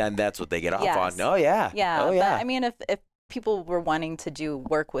 You know, then that's what they get off Yes. on. Oh, yeah. Yeah. Oh, yeah. But I mean, if people were wanting to do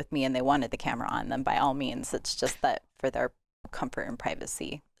work with me and they wanted the camera on, then by all means, it's just that for their comfort and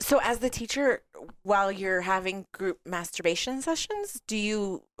privacy. So as the teacher, while you're having group masturbation sessions,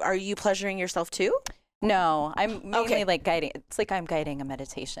 are you pleasuring yourself too? No, I'm mainly like guiding. It's like I'm guiding a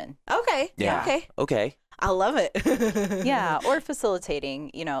meditation. Okay. Yeah. Okay. Okay. I love it. Yeah, or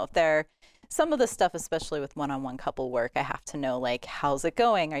facilitating, you know, if they're some of the stuff, especially with one-on-one couple work, I have to know, like, how's it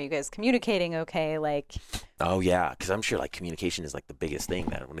going? Are you guys communicating okay? Like, oh, yeah, because I'm sure, like, communication is, like, the biggest thing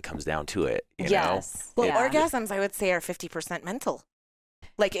that when it comes down to it, you know? Well, yeah. orgasms, I would say, are 50% mental.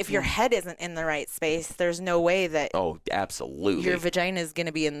 Like, if your head isn't in the right space, there's no way that absolutely your vagina is going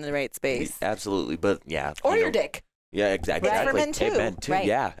to be in the right space. Absolutely, but, yeah. Or your dick. Yeah, exactly. It's for men, too. Hey, men, too. Right.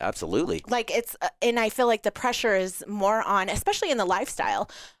 Yeah, absolutely. Like it's, and I feel like the pressure is more on, especially in the lifestyle,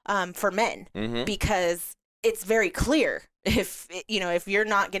 for men, because it's very clear. If you're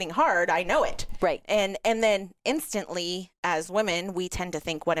not getting hard, I know it. Right. And then instantly, as women, we tend to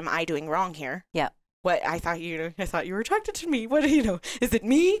think, "What am I doing wrong here?" Yeah. What I thought you were attracted to me. What is it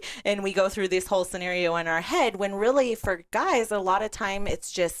me? And we go through this whole scenario in our head when really for guys, a lot of time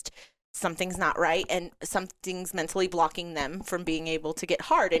it's just something's not right and something's mentally blocking them from being able to get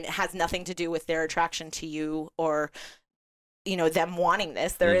hard, and it has nothing to do with their attraction to you or them wanting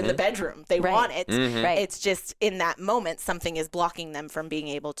this. They're in the bedroom, they want it. Right. It's just in that moment something is blocking them from being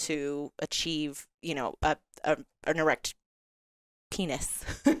able to achieve an erect penis.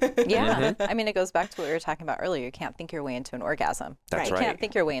 Yeah. I mean, it goes back to what we were talking about earlier. You can't think your way into an orgasm. That's You right. can't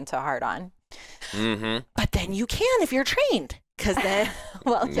think your way into a hard-on. But then you can if you're trained. Because then,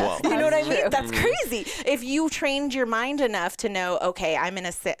 Well, yes, you know what I mean? true. That's crazy. If you trained your mind enough to know, okay, I'm in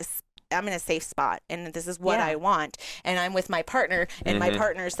a safe spot and this is what I want, and I'm with my partner and my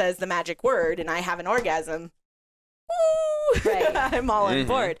partner says the magic word and I have an orgasm, woo, Right. I'm all on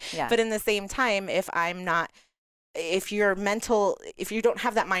board. Yeah. But in the same time, if you don't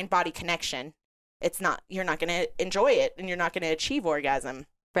have that mind body connection, you're not going to enjoy it and you're not going to achieve orgasm.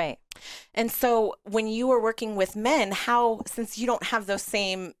 Right. And so when you were working with men, since you don't have those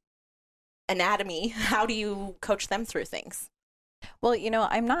same anatomy, how do you coach them through things? Well,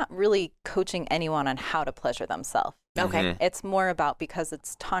 I'm not really coaching anyone on how to pleasure themselves. Okay. It's more about, because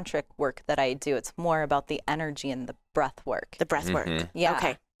it's tantric work that I do, it's more about the energy and the breath work. The breath work. Yeah.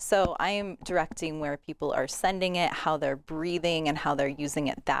 Okay. So I am directing where people are sending it, how they're breathing, and how they're using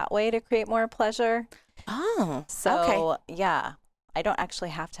it that way to create more pleasure. Oh, So, yeah, I don't actually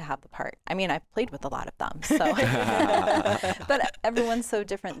have to have the part. I mean, I've played with a lot of them, so. But everyone's so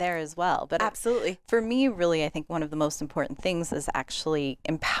different there as well. But absolutely. For me, really, I think one of the most important things is actually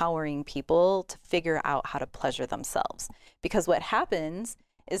empowering people to figure out how to pleasure themselves. Because what happens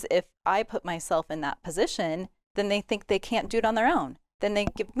is if I put myself in that position, then they think they can't do it on their own. Then they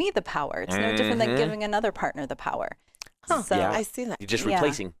give me the power. It's no different than giving another partner the power. Huh. So, Yeah. I see that. You're just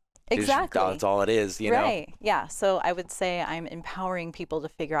replacing. Exactly. That's all it is, you know? Right. Yeah. So I would say I'm empowering people to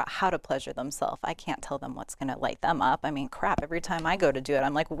figure out how to pleasure themselves. I can't tell them what's going to light them up. I mean, crap, every time I go to do it,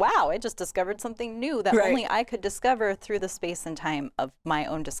 I'm like, wow, I just discovered something new that only I could discover through the space and time of my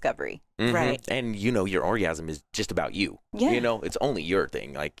own discovery. Right. And, your orgasm is just about you. Yeah. It's only your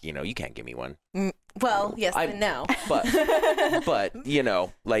thing. Like, you can't give me one. Well, yes and no. But,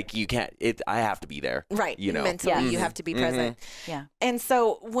 like you can't, I have to be there. Right. Mentally, Yes. you have to be present. Yeah. And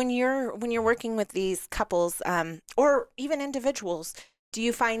so when you're working with these couples, or even individuals, do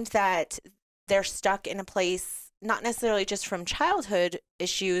you find that they're stuck in a place, not necessarily just from childhood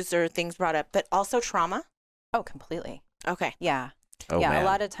issues or things brought up, but also trauma? Oh, completely. Okay. Yeah. Oh, yeah. man. A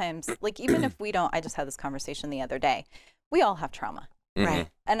lot of times, like, even if we don't, I just had this conversation the other day, we all have trauma. Right.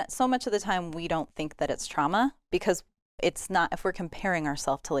 And so much of the time we don't think that it's trauma because it's not, if we're comparing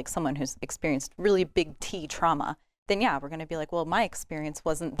ourselves to like someone who's experienced really big T trauma, then yeah, we're going to be like, well, my experience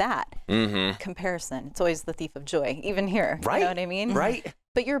wasn't that. Comparison. It's always the thief of joy, even here. Right. You know what I mean? Right.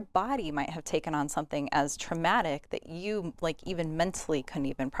 But your body might have taken on something as traumatic that you like even mentally couldn't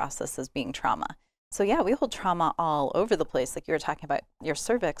even process as being trauma. So yeah, we hold trauma all over the place. Like you were talking about your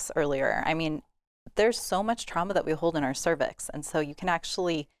cervix earlier. I mean, there's so much trauma that we hold in our cervix. And so you can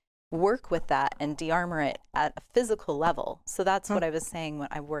actually work with that and de-armor it at a physical level. So that's what I was saying when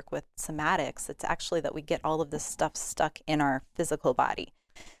I work with somatics. It's actually that we get all of this stuff stuck in our physical body.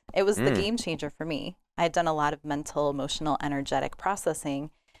 It was the game changer for me. I had done a lot of mental, emotional, energetic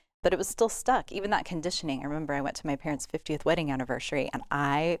processing, but it was still stuck. Even that conditioning. I remember I went to my parents' 50th wedding anniversary and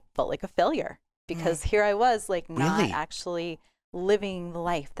I felt like a failure because here I was like not actually living the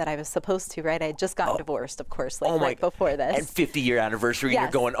life that I was supposed to, right? I had just gotten divorced, of course, like right before this. And 50-year anniversary, and you're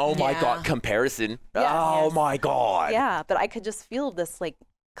going, oh my God, comparison. My God. Yeah, but I could just feel this like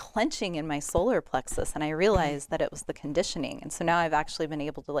clenching in my solar plexus, and I realized that it was the conditioning. And so now I've actually been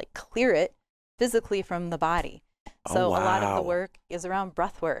able to like clear it physically from the body. So a lot of the work is around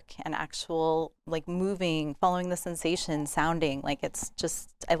breath work and actual like moving, following the sensation, sounding. Like it's just,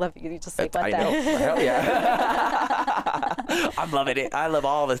 I love you. Just like what I know. Hell yeah. I'm loving it. I love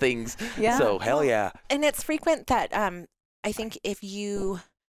all the things. Yeah. So hell yeah. And it's frequent that I think if you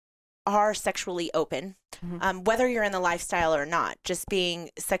are sexually open, whether you're in the lifestyle or not, just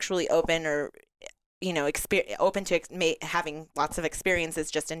being sexually open or open to having lots of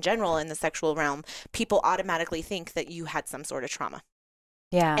experiences just in general in the sexual realm, people automatically think that you had some sort of trauma.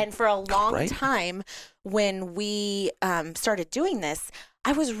 Yeah. And for a long time, when we started doing this,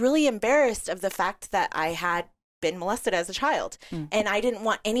 I was really embarrassed of the fact that I had been molested as a child. And I didn't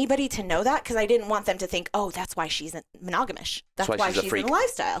want anybody to know that because I didn't want them to think, oh, that's why she's monogamish. That's why she's in the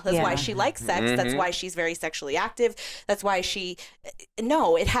lifestyle. That's why she likes sex. That's why she's very sexually active. That's why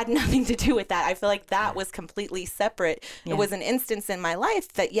no, it had nothing to do with that. I feel like that was completely separate. It was an instance in my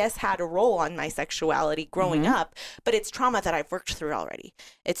life that, yes, had a role on my sexuality growing up, but it's trauma that I've worked through already.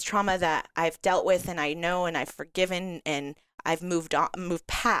 It's trauma that I've dealt with and I know and I've forgiven and I've moved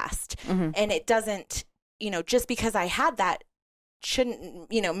past. And it doesn't, just because I had that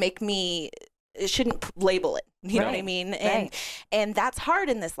shouldn't, it shouldn't label it. You know what I mean? And that's hard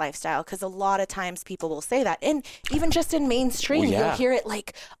in this lifestyle because a lot of times people will say that. And even just in mainstream, you'll hear it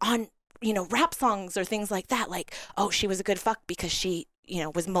like on, rap songs or things like that. Like, oh, she was a good fuck because she,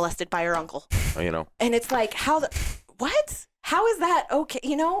 was molested by her uncle. And it's like, what? How is that okay?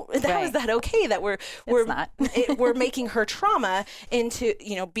 You know, how is that okay that we're we're making her trauma into,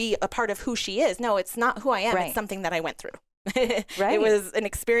 you know, be a part of who she is? No, it's not who I am. It's something that I went through. It was an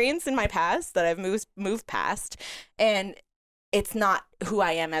experience in my past that I've moved past, and it's not who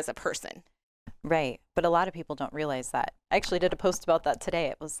I am as a person. Right. But a lot of people don't realize that. I actually did a post about that today.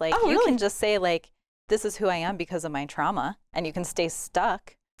 It was like, you really? can just say like, this is who I am because of my trauma, and you can stay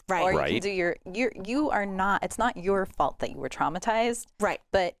stuck. Right. Or you can do you are not, it's not your fault that you were traumatized. Right.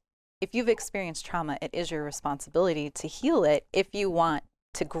 But if you've experienced trauma, it is your responsibility to heal it if you want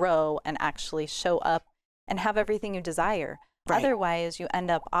to grow and actually show up and have everything you desire. Right. Otherwise, you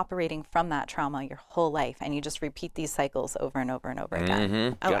end up operating from that trauma your whole life, and you just repeat these cycles over and over and over again.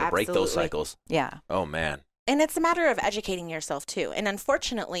 Mm-hmm. You got to break those cycles. Yeah. Oh, man. And it's a matter of educating yourself, too. And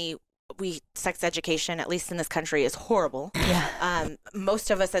unfortunately, sex education, at least in this country, is horrible. Yeah. Most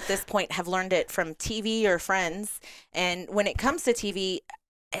of us at this point have learned it from TV or friends. And when it comes to TV,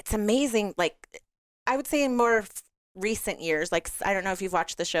 it's amazing. Like, I would say in more recent years, like, I don't know if you've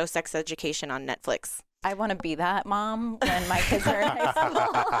watched the show Sex Education on Netflix. I want to be that mom when my kids are in high school.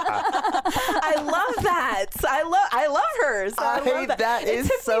 I love that. I love her. So that is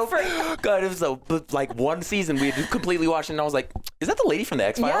so God. It was so like one season we had completely watched it, and I was like, "Is that the lady from the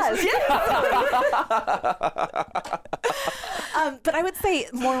X-Files?" Yes. But I would say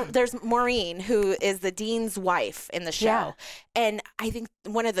there's Maureen, who is the dean's wife in the show, and I think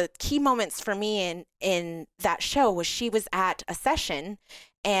one of the key moments for me in that show was she was at a session,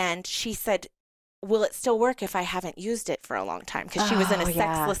 and she said, will it still work if I haven't used it for a long time? Because she was in a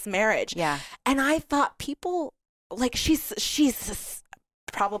sexless marriage. Yeah. And I thought people, like, she's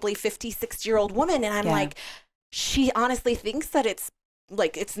probably 50, 60-year-old woman. And I'm like, she honestly thinks that it's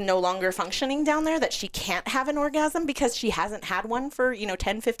no longer functioning down there, that she can't have an orgasm because she hasn't had one for,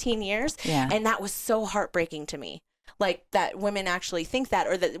 10, 15 years. Yeah. And that was so heartbreaking to me. Like, that women actually think that,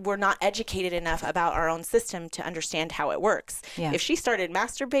 or that we're not educated enough about our own system to understand how it works. Yeah. If she started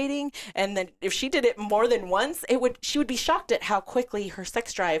masturbating, and then if she did it more than once, she would be shocked at how quickly her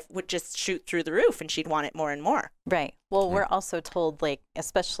sex drive would just shoot through the roof, and she'd want it more and more. Right. Well, we're also told, like,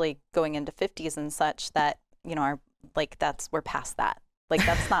 especially going into 50s and such, that, we're past that. Like,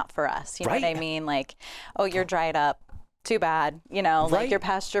 that's not for us. You know what I mean? Like, oh, you're dried up. Too bad, like you're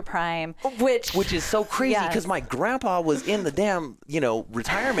past your prime. Which is so crazy because my grandpa was in the damn,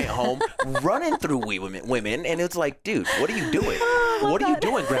 retirement home running through women. And it's like, dude, what are you doing? What are you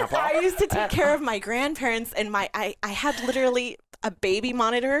doing, Grandpa? I used to take care of my grandparents, and I had literally a baby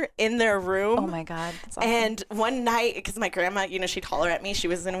monitor in their room. Oh my God. That's awesome. And one night, because my grandma, she'd holler at me. She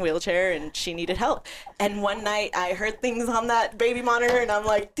was in a wheelchair and she needed help. And one night I heard things on that baby monitor, and I'm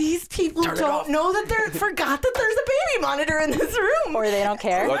like, these people don't know that forgot that there's a baby monitor in this room. Or they don't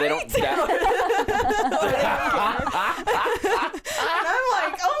care. Or they don't. And I'm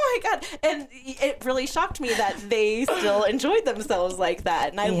like, oh my God. And it really shocked me that they still enjoyed themselves like that.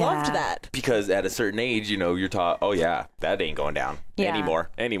 And I loved that. Because at a certain age, you're taught, oh yeah, that ain't going down anymore.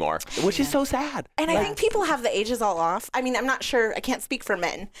 Which is so sad. And I think people have the ages all off. I mean, I'm not sure. I can't speak for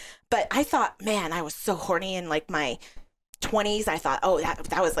men. But I thought, man, I was so horny in like my 20s. I thought, oh,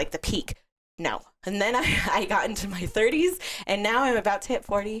 that was like the peak. No. And then I got into my 30s, and now I'm about to hit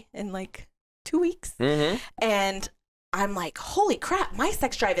 40 in like 2 weeks. Mm-hmm. And I'm like, holy crap, my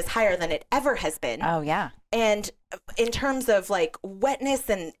sex drive is higher than it ever has been. Oh, yeah. And in terms of like wetness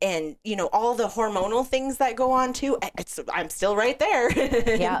and all the hormonal things that go on too, I'm still right there.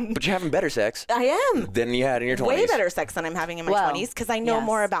 Yeah. But you're having better sex. I am. Than you had in your 20s. Way better sex than I'm having in my 20s, because I know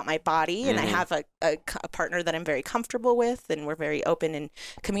more about my body, and I have a partner that I'm very comfortable with, and we're very open and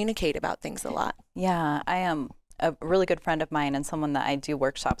communicate about things a lot. Yeah, I am. A really good friend of mine and someone that I do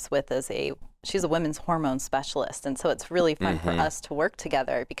workshops with she's a women's hormone specialist. And so it's really fun for us to work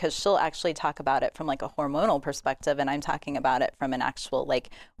together, because she'll actually talk about it from like a hormonal perspective, and I'm talking about it from an actual, like,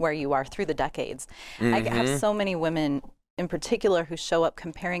 where you are through the decades. I have so many women in particular who show up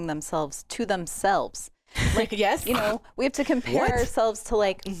comparing themselves to themselves. Like, yes, we have to compare ourselves to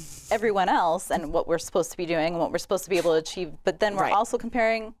like everyone else and what we're supposed to be doing and what we're supposed to be able to achieve. But then we're also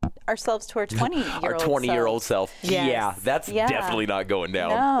comparing ourselves to our 20-year-old self. Yes. Yeah, that's definitely not going down.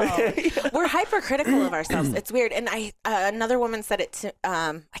 No. We're hypercritical of ourselves. It's weird. And another woman said it to,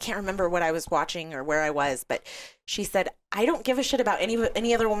 I can't remember what I was watching or where I was, but she said, I don't give a shit about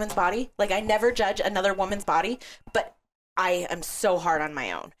any other woman's body. Like, I never judge another woman's body, but I am so hard on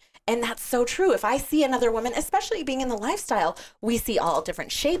my own. And that's so true. If I see another woman, especially being in the lifestyle, we see all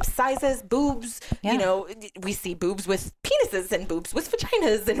different shapes, sizes, boobs. Yeah. We see boobs with penises and boobs with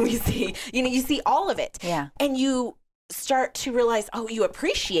vaginas, and we see, you see all of it. Yeah. And you start to realize, oh, you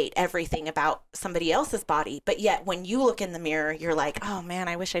appreciate everything about somebody else's body. But yet when you look in the mirror, you're like, oh man,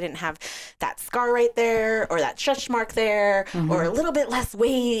 I wish I didn't have that scar right there, or that stretch mark there, or a little bit less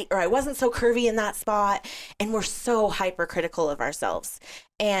weight, or I wasn't so curvy in that spot. And we're so hypercritical of ourselves.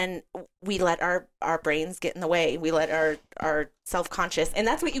 And we let our brains get in the way. We let our self-conscious, and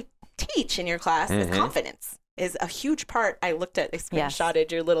that's what you teach in your class, is confidence. Is a huge part. I looked at, I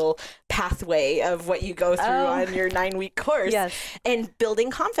screenshotted your little pathway of what you go through on your 9-week course. Yes. And building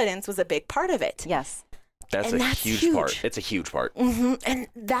confidence was a big part of it. Yes. That's huge part. It's a huge part. And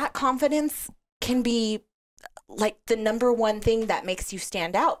that confidence can be like the number one thing that makes you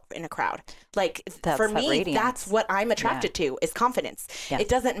stand out in a crowd. Like for me, that's what I'm attracted to, is confidence. Yes. It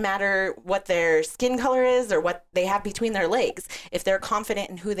doesn't matter what their skin color is or what they have between their legs. If they're confident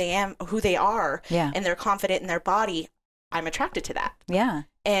in who they are, and they're confident in their body, I'm attracted to that. Yeah.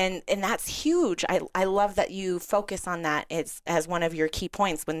 And that's huge. I love that you focus on that as one of your key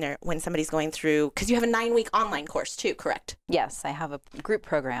points when somebody's going through, because you have a 9-week online course too, correct? Yes, I have a group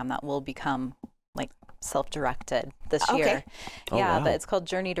program that will become like self-directed this year. Oh, yeah, wow. but it's called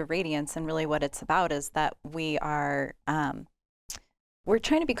Journey to Radiance, and really what it's about is that we're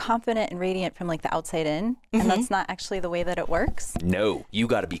trying to be confident and radiant from like the outside in, and that's not actually the way that it works. No, you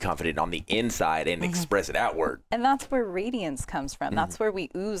got to be confident on the inside and express it outward. And that's where radiance comes from. That's where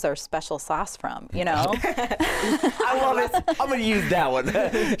we ooze our special sauce from, you know? I love it. I'm going to use that one.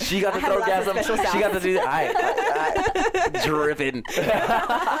 She got the throatgasm. She got to do that. Dripping.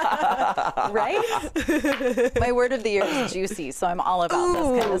 Right? My word of the year is juicy, so I'm all about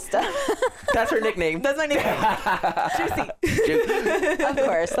this kind of stuff. That's her nickname. That's my nickname. Juicy. Of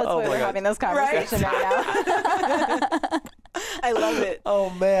course. That's why we're having this conversation right now. I love it. Oh,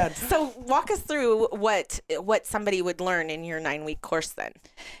 man. So walk us through what somebody would learn in your 9-week course then.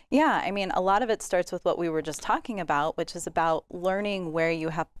 Yeah, I mean, a lot of it starts with what we were just talking about, which is about learning where you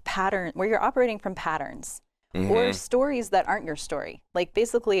have where you're operating from patterns. Or stories that aren't your story. Like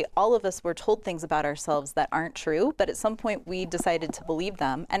basically all of us were told things about ourselves that aren't true, but at some point we decided to believe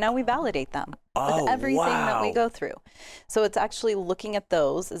them, and now we validate them with everything that we go through. So it's actually looking at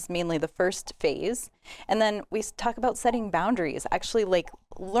those is mainly the first phase. And then we talk about setting boundaries, actually like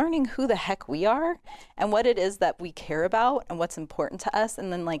learning who the heck we are and what it is that we care about and what's important to us,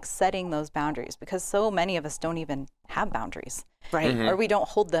 and then like setting those boundaries, because so many of us don't even have boundaries. Right. Or we don't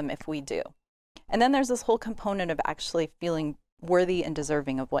hold them if we do. And then there's this whole component of actually feeling worthy and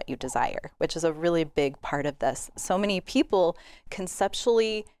deserving of what you desire, which is a really big part of this. So many people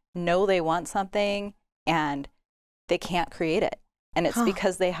conceptually know they want something and they can't create it. And it's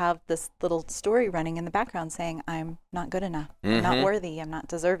because they have this little story running in the background saying, I'm not good enough, I'm not worthy, I'm not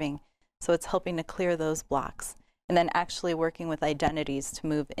deserving. So it's helping to clear those blocks. And then actually working with identities to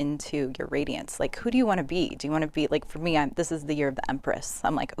move into your radiance. Like, who do you want to be? Do you want to be, like, for me, this is the year of the Empress.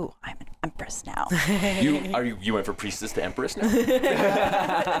 I'm like, oh, I'm an Empress now. You went from Priestess to Empress now?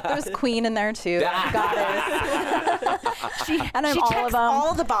 There was Queen in there, too. Goddess. And I'm she all checks of them.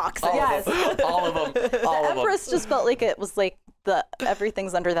 all the boxes. Yes. All of them. The Empress just felt like it was like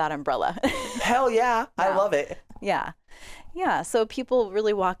everything's under that umbrella. Hell yeah. I love it. Yeah. Yeah, so people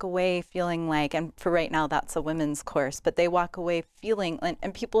really walk away feeling like, and for right now, that's a women's course, but they walk away feeling,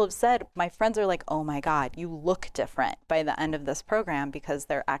 and people have said, my friends are like, oh my God, you look different by the end of this program, because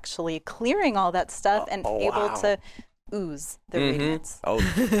they're actually clearing all that stuff and able to ooze the radiance. Oh,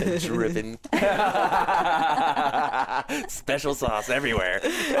 dripping. Special sauce everywhere.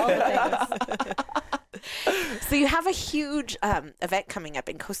 All the things. So you have a huge event coming up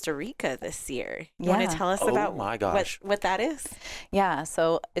in Costa Rica this year. You want to tell us about what that is? Yeah,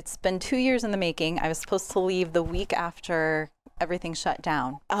 so it's been 2 years in the making. I was supposed to leave the week after everything shut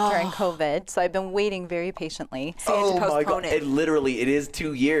down during COVID. So I've been waiting very patiently. So you had to postpone it. It is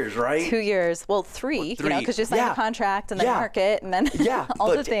 2 years, right? 2 years. Well, three. You know, because you sign a contract and then market and then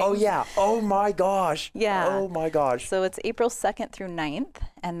all the things. Oh, yeah. Oh, my gosh. Yeah. Oh, my gosh. So it's April 2nd through 9th,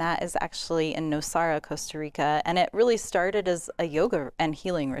 and that is actually in Nosara, Costa Rica. And it really started as a yoga and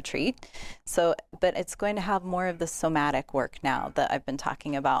healing retreat. So, but it's going to have more of the somatic work now that I've been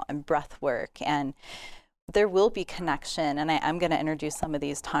talking about, and breath work, and there will be connection, and I'm going to introduce some of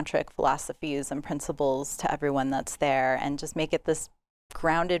these tantric philosophies and principles to everyone that's there, and just make it this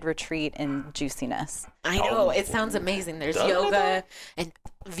grounded retreat in juiciness. I know. It sounds amazing. There's yoga, and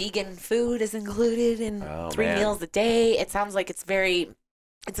vegan food is included in 3 meals a day. It sounds like it's a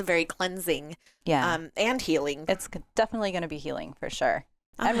very cleansing and healing. It's definitely going to be healing for sure.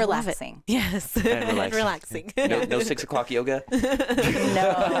 And relaxing. Yes. And relaxing. No 6 o'clock yoga?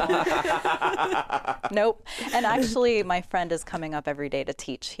 No. Nope. And actually, my friend is coming up every day to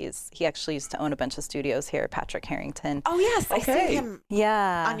teach. He actually used to own a bunch of studios here, Patrick Harrington. Oh, yes. I see him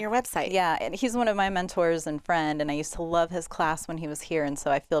on your website. Yeah. And he's one of my mentors and friend. And I used to love his class when he was here. And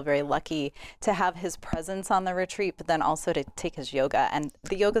so I feel very lucky to have his presence on the retreat, but then also to take his yoga. And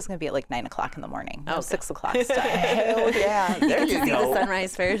the yoga is going to be at like 9 o'clock in the morning. No 6 o'clock start. Hell yeah. There you See the go.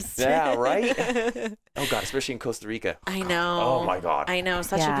 sunrise first. Yeah, right? Oh, God, especially in Costa Rica. I know. Oh, my God. I know.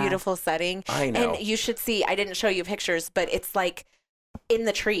 Such a beautiful setting. I know. And you should see, I didn't show you pictures, but it's like in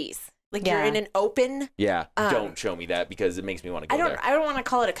the trees. Like you're in an open. Yeah, don't show me that because it makes me want to go there. I don't want to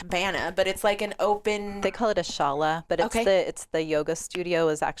call it a cabana, but it's like an open. They call it a shala, but it's the yoga studio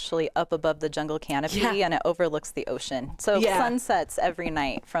is actually up above the jungle canopy and it overlooks the ocean. So sunsets every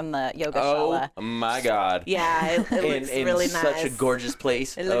night from the yoga shala. Oh my God. Yeah, it looks really nice. Such a gorgeous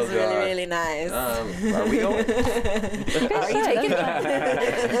place. It looks really, really nice. Are we going? Are you taking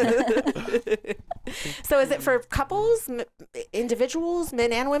it? So is it for couples, individuals,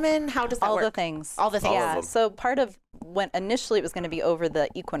 men and women? How does that work? All the things. All the things. Yeah. So part of when initially it was going to be over the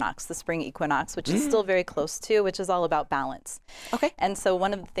equinox, the spring equinox, which is still very close to, which is all about balance. Okay. And so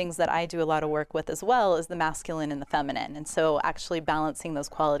one of the things that I do a lot of work with as well is the masculine and the feminine. And so actually balancing those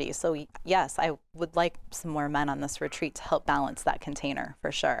qualities. So yes, I would like some more men on this retreat to help balance that container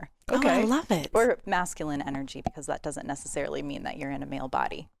for sure. Okay. Oh, I love it. Or masculine energy, because that doesn't necessarily mean that you're in a male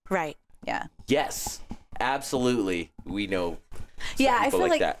body. Right. Yeah. Yes, absolutely. We know. Yeah, I feel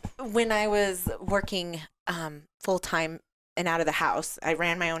like that. when I was working full time and out of the house, I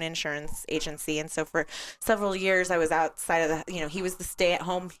ran my own insurance agency, and so for several years I was outside of the. He was the stay at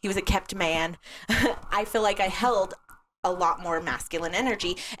home. He was a kept man. I feel like I held a lot more masculine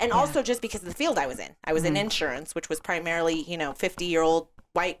energy, and also just because of the field I was in. I was in insurance, which was primarily 50-year-old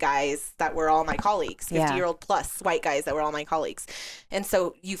white guys that were all my colleagues, 50-year-old plus white guys that were all my colleagues. And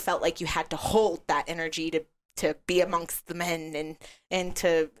so you felt like you had to hold that energy to be amongst the men and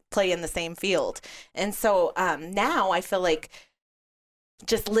to play in the same field. And so now I feel like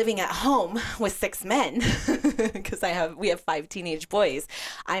just living at home with 6 men, because we have 5 teenage boys,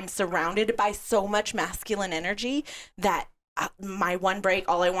 I'm surrounded by so much masculine energy that my one break,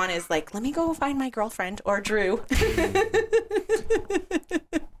 all I want is like, let me go find my girlfriend or Drew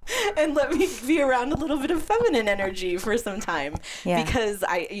and let me be around a little bit of feminine energy for some time because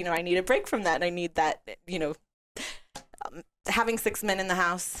I need a break from that. I need that, having 6 men in the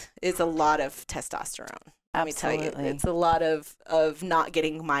house is a lot of testosterone. Let me tell you, it's a lot of not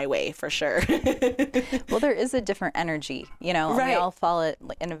getting my way for sure. Well, there is a different energy, and we all fall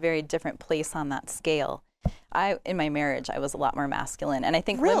in a very different place on that scale. In my marriage, I was a lot more masculine. And I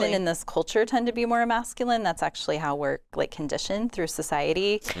think women in this culture tend to be more masculine. That's actually how we're conditioned through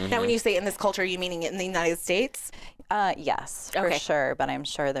society. Mm-hmm. Now, when you say in this culture, are you meaning in the United States? Yes, for sure. But I'm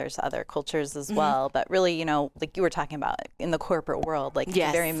sure there's other cultures as well. But really, like you were talking about in the corporate world, a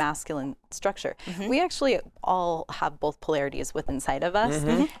very masculine structure. Mm-hmm. We actually all have both polarities within inside of us.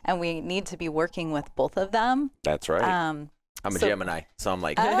 Mm-hmm. And we need to be working with both of them. That's right. I'm a Gemini, so I'm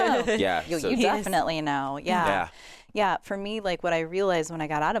like, yeah. You definitely know. Yeah. Yeah, for me, what I realized when I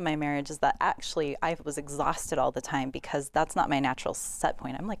got out of my marriage is that actually I was exhausted all the time because that's not my natural set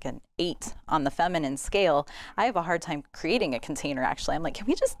point. I'm like an 8 on the feminine scale. I have a hard time creating a container, actually. I'm like, can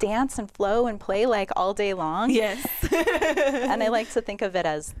we just dance and flow and play all day long? Yes. And I like to think of it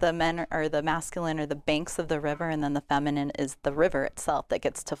as the men or the masculine or the banks of the river, and then the feminine is the river itself that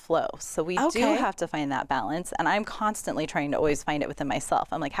gets to flow. So we do have to find that balance. And I'm constantly trying to always find it within myself.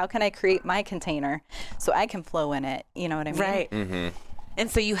 I'm like, how can I create my container so I can flow in it? You know what I mean? Right. Mm-hmm.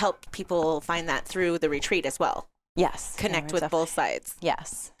 And so you help people find that through the retreat as well. Yes. Connect with both sides.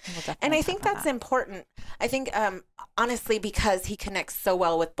 Yes. And I think that's important. I think, honestly, because he connects so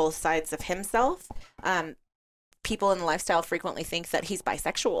well with both sides of himself, people in the lifestyle frequently think that he's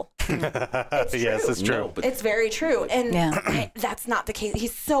bisexual. Yes, it's true. No, it's very true. And that's not the case.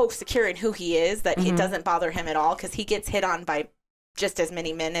 He's so secure in who he is that it doesn't bother him at all because he gets hit on by just as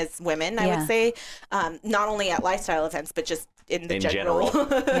many men as women, I would say, not only at lifestyle events, but just in general.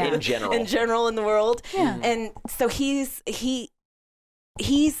 In general in the world. Yeah. And so he's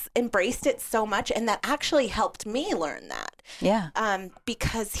embraced it so much, and that actually helped me learn that. Yeah.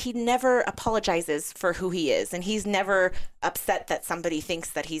 Because he never apologizes for who he is, and he's never upset that somebody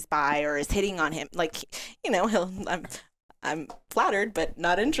thinks that he's bi or is hitting on him. I'm flattered, but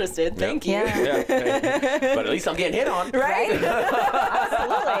not interested. Thank you. Yeah. But at least I'm getting hit on. Right?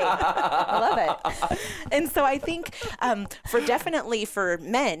 Absolutely. I love it. And so I think for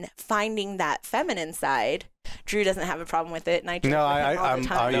men, finding that feminine side Drew doesn't have a problem with it, and I joke with him all the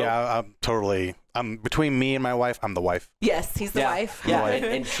time. I'm totally. Between me and my wife, I'm the wife. Yes, he's the wife. Yeah,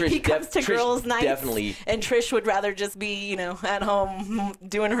 and Trish, he comes to girls' nights, definitely. And Trish would rather just be, at home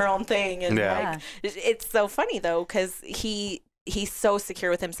doing her own thing. And it's so funny though, because he's so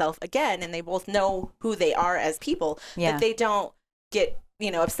secure with himself again, and they both know who they are as people. That they don't get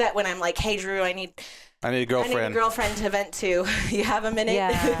upset when I'm like, hey Drew, I need a girlfriend. I need a girlfriend to vent to. You have a minute?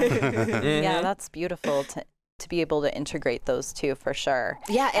 Yeah, yeah, that's beautiful to be able to integrate those two for sure.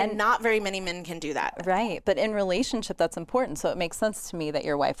 Yeah, and not very many men can do that. Right, but in relationship, that's important. So it makes sense to me that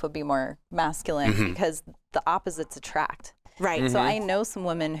your wife would be more masculine because the opposites attract. Right. So I know some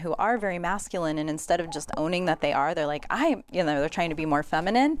women who are very masculine, and instead of just owning that they are, they're like, they're trying to be more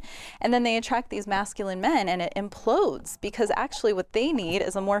feminine. And then they attract these masculine men, and it implodes because actually what they need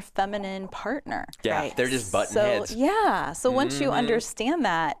is a more feminine partner. Yeah, they're just button heads. Yeah. So once you understand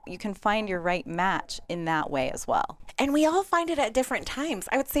that, you can find your right match in that way as well. And we all find it at different times.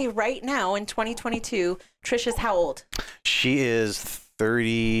 I would say right now in 2022, Trish is how old? She is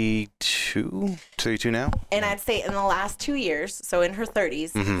 32 now. And I'd say in the last 2 years, so in her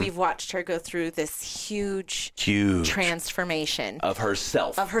 30s, we've watched her go through this huge transformation of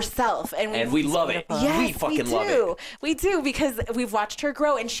herself. And we love it. Yes, we fucking love it. We do, because we've watched her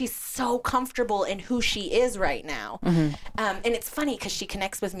grow, and she's so comfortable in who she is right now. And it's funny because she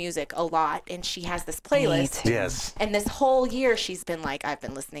connects with music a lot, and she has this playlist. Yes. And this whole year she's been like, I've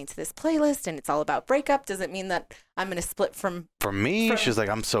been listening to this playlist, and it's all about breakup. Does it mean that I'm going to split from... For me, she's like,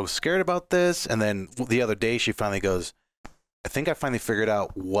 I'm so scared about this. And then the other day she finally goes, I think I finally figured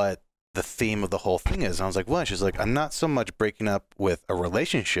out what the theme of the whole thing is. And I was like, what? She's like, I'm not so much breaking up with a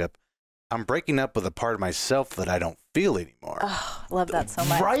relationship. I'm breaking up with a part of myself that I don't feel anymore. Oh, love that so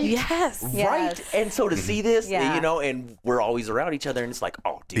much. Right? Yes. Right? And so to see this, and we're always around each other, and it's like,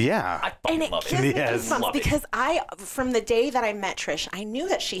 oh, dude. Yeah. I fucking love it. And it gives me goosebumps because from the day that I met Trish, I knew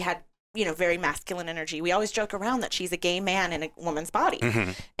that she had very masculine energy. We always joke around that she's a gay man in a woman's body.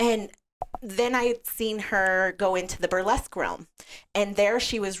 And then I'd seen her go into the burlesque realm, and there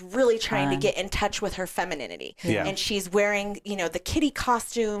she was really trying to get in touch with her femininity. Yeah. And she's wearing, the kitty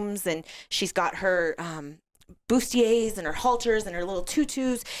costumes, and she's got her bustiers and her halters and her little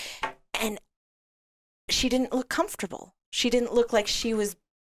tutus, and she didn't look comfortable. She didn't look like she was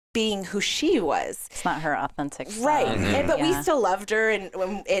being who she was. It's not her authentic self. Right. But we still loved her,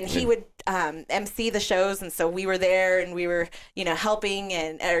 and he would MC the shows, and so we were there, and we were helping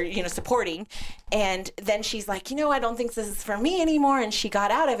and supporting. And then she's like, I don't think this is for me anymore, and she got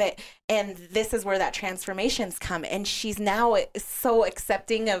out of it. And this is where that transformation's come, and she's now so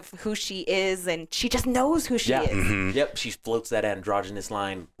accepting of who she is, and she just knows who she is. Yep, she floats that androgynous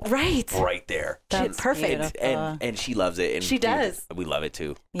line right there. That's perfect. And she loves it, and she does. We love it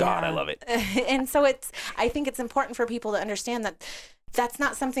too. God, I love it. And so I think it's important for people to understand that that's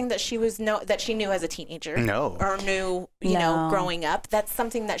not something that she knew as a teenager. No. Or knew, growing up. That's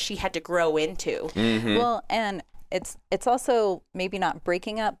something that she had to grow into. Well, and it's also maybe not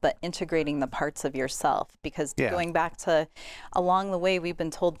breaking up, but integrating the parts of yourself, because going back to along the way, we've been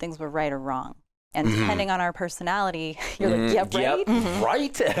told things were right or wrong. And depending on our personality, you're like, right?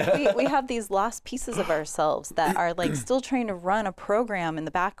 Right. we have these lost pieces of ourselves that are like still trying to run a program in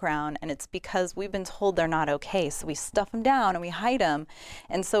the background. And it's because we've been told they're not okay. So we stuff them down and we hide them.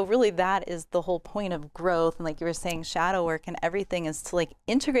 And so really that is the whole point of growth. And like you were saying, shadow work and everything is to like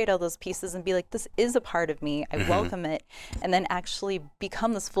integrate all those pieces and be like, this is a part of me. I welcome it. And then actually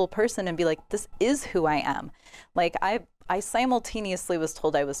become this full person and be like, this is who I am. Like I simultaneously was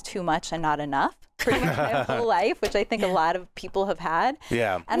told I was too much and not enough pretty much my whole life, which I think a lot of people have had.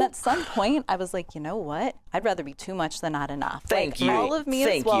 Yeah. And at some point, I was like, you know what? I'd rather be too much than not enough. Thank you. All of me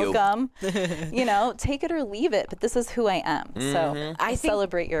is welcome. Take it or leave it, but this is who I am. So I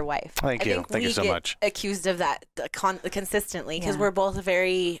celebrate your wife. Thank you. Thank you so much. Accused of that consistently because we're both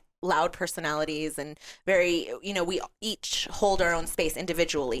very loud personalities and very, we each hold our own space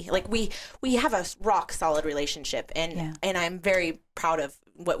individually. Like we have a rock solid relationship, and I'm very proud of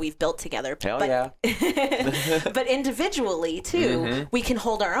what we've built together. But individually too, we can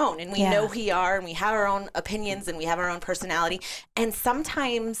hold our own, and we know who we are, and we have our own opinions, and we have our own personality. And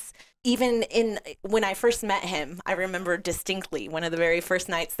sometimes even when I first met him, I remember distinctly one of the very first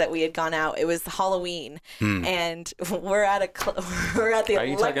nights that we had gone out. It was Halloween, and we're at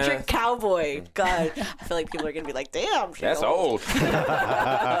the Electric Cowboy. God, I feel like people are gonna be like, "Damn, that's old."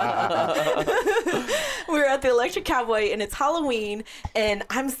 We're at the Electric Cowboy, and it's Halloween, and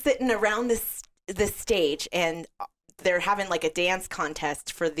I'm sitting around this stage, and they're having like a dance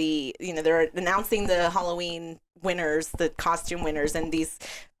contest for they're announcing the Halloween winners, the costume winners, and these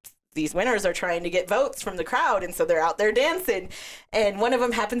these winners are trying to get votes from the crowd, and so they're out there dancing, and one of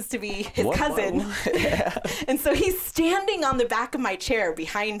them happens to be his cousin. And so he's standing on the back of my chair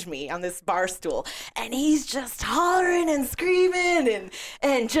behind me on this bar stool, and he's just hollering and screaming,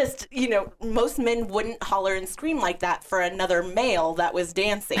 and just, you know, most men wouldn't holler and scream like that for another male that was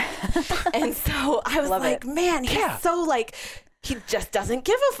dancing. And so I was like, man, he's so like, he just doesn't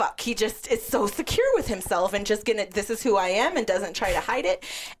give a fuck. He just is so secure with himself and just this is who I am, and doesn't try to hide it.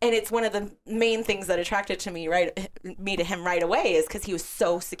 And it's one of the main things that attracted me to him right away, is because he was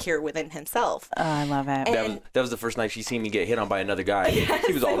so secure within himself. Oh, I love it. And that was the first night she seen me get hit on by another guy. Yes,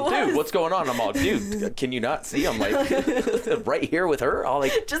 he was all, dude, what's going on? I'm all, dude, can you not see? I'm like, right here with her. All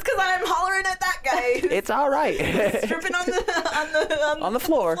like, just because I'm hollering at that guy. It's all right. Stripping on the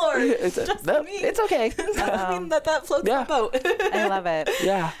floor. It's okay. Doesn't mean that floats the boat. I love it.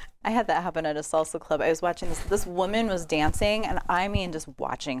 Yeah. I had that happen at a salsa club. I was watching this woman was dancing, and I mean, just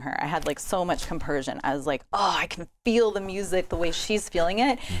watching her, I had like so much compersion. I was like, oh, I can feel the music the way she's feeling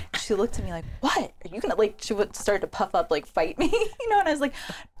it. She looked at me like, what? Are you gonna, like, she would start to puff up, like, fight me, you know? And I was like,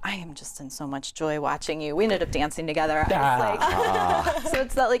 I am just in so much joy watching you. We ended up dancing together. I was like, so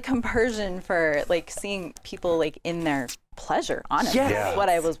it's that like compersion for like seeing people like in their pleasure, honestly. Yes. What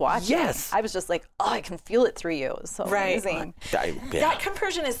I was watching. Yes. I was just like, oh, I can feel it through you. It was so amazing. That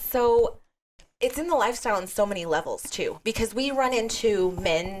compersion is so, it's in the lifestyle in so many levels too, because we run into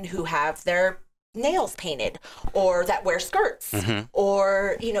men who have their nails painted, or that wear skirts,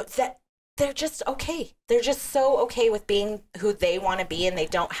 or, you know, that they're just okay. They're just so okay with being who they want to be, and they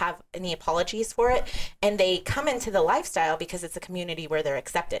don't have any apologies for it. And they come into the lifestyle because it's a community where they're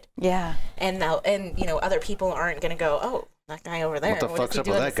accepted. Yeah. And you know, other people aren't going to go, oh, that guy over there. What the fuck's up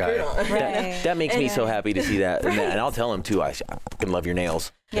with that guy? Right. That makes me so happy to see that. Right. And I'll tell him too, I fucking love your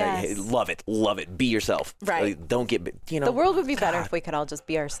nails. Yes. Love it. Be yourself. Right. Like, don't get, you know. The world would be better if we could all just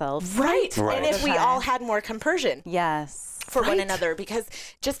be ourselves. Right. Right. And if we all had more compersion. Yes. For one another, because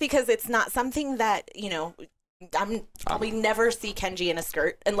it's not something that, you know, I'm probably never see Kenji in a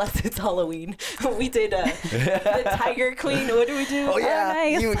skirt unless it's Halloween. We did the Tiger Queen. What did we do? Oh yeah,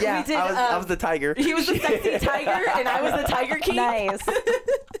 nice. we did, I was the tiger. He was the sexy tiger, and I was the Tiger King. Nice.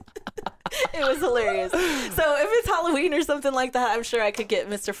 It was hilarious. So if it's Halloween or something like that, I'm sure I could get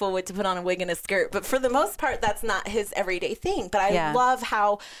Mr. Fullwood to put on a wig and a skirt. But for the most part, that's not his everyday thing. But I love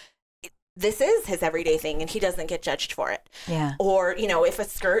how this is his everyday thing, and he doesn't get judged for it. Yeah. Or, you know, if a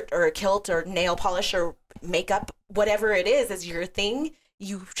skirt or a kilt or nail polish or makeup, whatever it is your thing,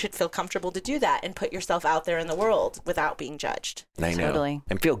 you should feel comfortable to do that and put yourself out there in the world without being judged. I know. Totally.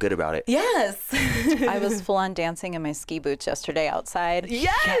 And feel good about it. Yes. I was full on dancing in my ski boots yesterday outside.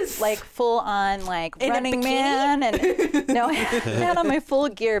 Yes. Like full on like In running a bikini? man, and no, I had on my full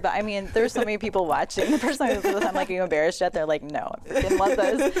gear, but I mean, there's so many people watching. The person I was with, I'm like, are you embarrassed yet? They're like, no, I didn't want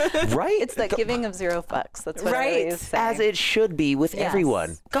those. Right? It's that giving of zero fucks. That's what I always say. As it should be with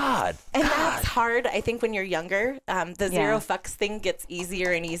everyone. God. And that's hard, I think, when you're younger. The zero fucks thing gets easier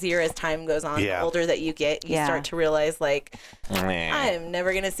and easier as time goes on. The older that you get, you start to realize, like, I'm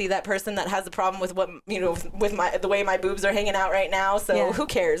never going to see that person that has a problem with what, you know, with the way my boobs are hanging out right now. So who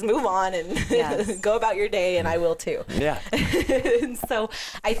cares? Move on and go about your day, and I will too. Yeah. And so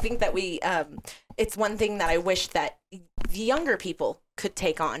I think that it's one thing that I wish that the younger people could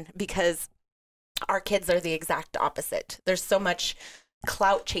take on, because our kids are the exact opposite. There's so much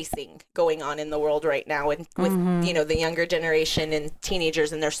clout chasing going on in the world right now, and with you know, the younger generation and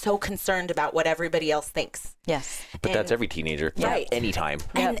teenagers, and they're so concerned about what everybody else thinks. Yes. But that's every teenager. Right. Anytime.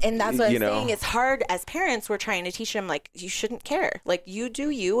 And that's what I'm saying. It's hard as parents. We're trying to teach them, like, you shouldn't care. Like, you do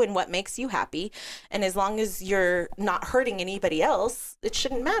you and what makes you happy. And as long as you're not hurting anybody else, it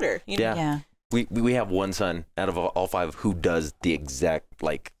shouldn't matter. You know? Yeah. We have one son out of all five who does the exact,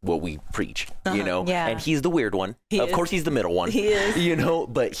 like, what we preach, you know? Yeah. And he's the weird one. Of course, he's the middle one. He is. You know,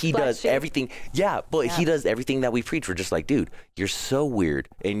 but he does everything. Yeah, but he does everything that we preach. We're just like, dude, you're so weird.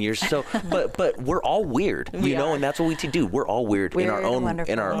 And you're so, but we're all weird, you know? And that's what we do. We're all weird in our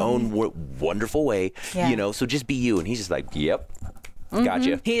own, wonderful way, you know? So just be you. And he's just like, yep,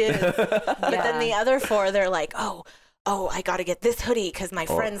 gotcha. He is. But then the other four, they're like, oh, I got to get this hoodie because my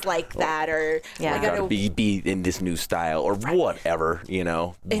friends like that, or I I gotta be in this new style, or whatever, you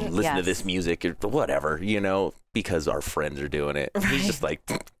know, listen to this music, or whatever, you know, because our friends are doing it. He's just like,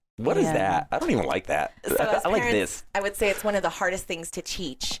 what is that? I don't even like that. So I like this. I would say it's one of the hardest things to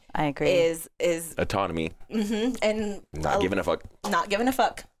teach. I agree. Is autonomy. and Not giving a fuck. Not giving a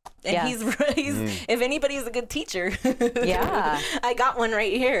fuck. And he's if anybody's a good teacher, I got one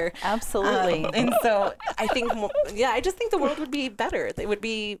right here. Absolutely. And so I think, I just think the world would be better. It would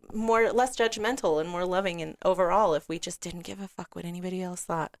be less judgmental and more loving and overall if we just didn't give a fuck what anybody else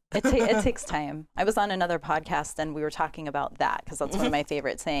thought. It takes time. I was on another podcast and we were talking about that because that's one of my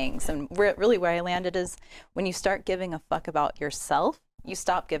favorite sayings. And where I landed is when you start giving a fuck about yourself, you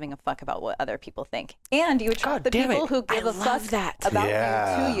stop giving a fuck about what other people think. And you attract the people who give a fuck about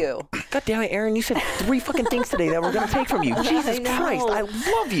you to you. God damn it, Erin, you said 3 fucking things today that we're going to take from you. Jesus Christ, I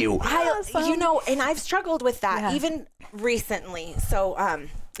love you. And I've struggled with that even recently. So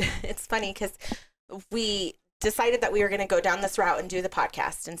it's funny because we decided that we were going to go down this route and do the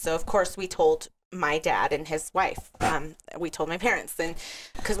podcast. And so, of course, we told my dad and his wife. We told my parents, and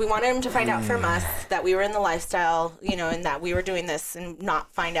because we wanted them to find out from us that we were in the lifestyle, and that we were doing this, and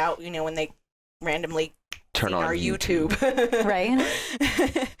not find out, when they randomly turn on our YouTube. Right.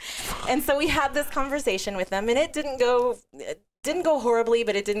 And so we had this conversation with them, and it didn't go horribly,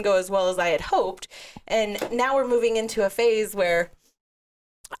 but it didn't go as well as I had hoped. And now we're moving into a phase where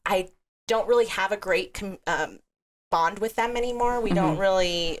I don't really have a great bond with them anymore. We don't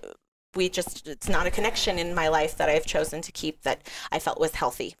really. It's not a connection in my life that I've chosen to keep that I felt was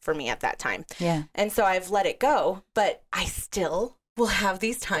healthy for me at that time. Yeah. And so I've let it go, but I still will have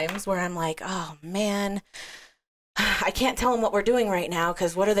these times where I'm like, oh man, I can't tell them what we're doing right now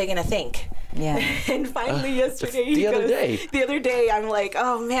because what are they going to think? Yeah. And finally yesterday, the other day, I'm like,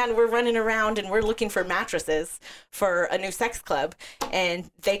 oh man, we're running around and we're looking for mattresses for a new sex club.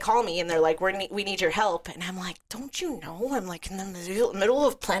 And they call me and they're like, we need your help. And I'm like, don't you know? I'm like in the middle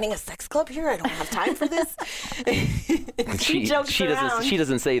of planning a sex club here. I don't have time for this. she jokes around. She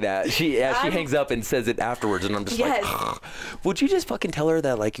doesn't say that. She hangs up and says it afterwards. And I'm just like, would you just fucking tell her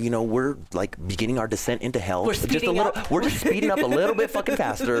that we're like beginning our descent into hell? We're just speeding up a little bit fucking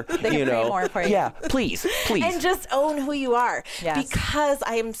faster. Yeah, please. And just own who you are. Yes. Because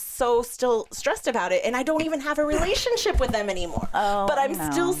I am so still stressed about it, and I don't even have a relationship with them anymore. But I'm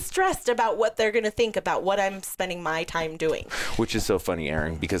still stressed about what they're going to think about what I'm spending my time doing. Which is so funny,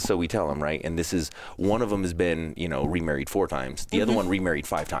 Erin, because we tell them, right? And this is, one of them has been, remarried 4 times. The other one remarried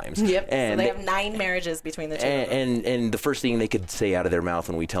 5 times. Yep. And so they have 9 marriages between the two. And the first thing they could say out of their mouth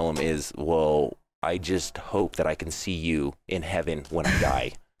when we tell them is, well, I just hope that I can see you in heaven when I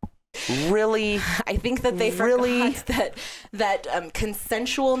die. Really? I think that they forgot that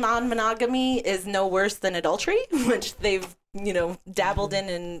consensual non-monogamy is no worse than adultery, which they've dabbled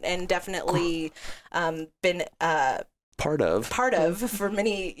in and definitely been part of for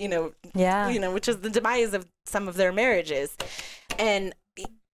many which is the demise of some of their marriages. And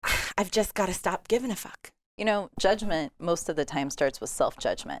I've just got to stop giving a fuck. Judgment most of the time starts with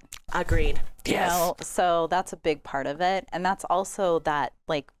self-judgment. Agreed. Yes. So that's a big part of it, and that's also that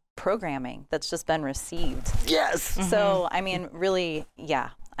programming that's just been received. Yes. So, I mean, really,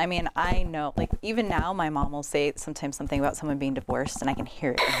 I mean, I know, even now my mom will say sometimes something about someone being divorced, and I can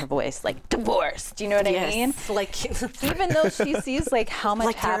hear it in her voice, divorced. Do you know what I mean? Even though she sees, how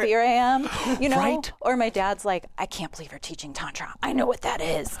much happier I am, Right? Or my dad's like, I can't believe you're teaching Tantra. I know what that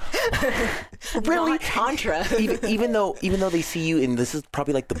is. Really? Not Tantra. even though they see you, and this is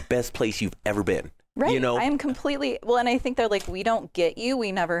probably, the best place you've ever been. Right. I am completely, and I think they're like, we don't get you.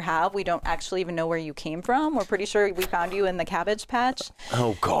 We never have. We don't actually even know where you came from. We're pretty sure we found you in the Cabbage Patch.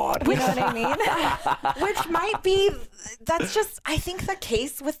 Oh, God. You know what I mean? Which might be, that's just, I think, the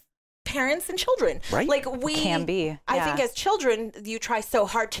case with parents and children. Right. We can be. I think as children, you try so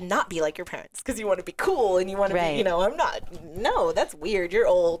hard to not be like your parents because you want to be cool and you want to be, I'm not, no, that's weird. You're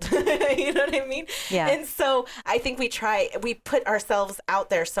old. You know what I mean? Yeah. And so I think we put ourselves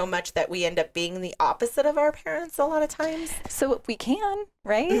out there so much that we end up being the opposite of our parents a lot of times. So we can,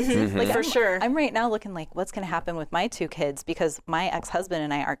 right? For sure. I'm right now looking what's going to happen with my 2 kids because my ex-husband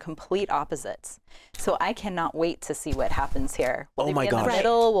and I are complete opposites. So I cannot wait to see what happens here. Will they be in the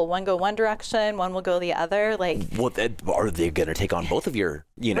middle? Will one go one direction? One will go the other? Are they going to take on both of your,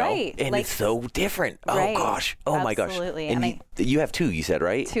 Right. And it's so different. Right. Oh, gosh. Oh, my gosh. Absolutely. And you have 2, you said,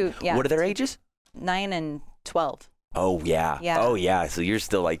 right? 2, yeah. What are their ages? 9 and 12. Oh, yeah. Oh, yeah. So you're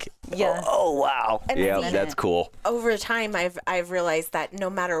still oh, wow. And that's cool. Over time, I've realized that no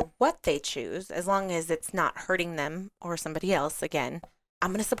matter what they choose, as long as it's not hurting them or somebody else, again,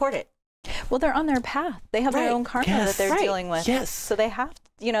 I'm going to support it. Well, they're on their path. They have their own karma that they're dealing with. Yes. So they have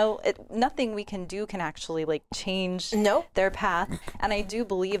nothing we can do can actually like change Nope. their path. And I do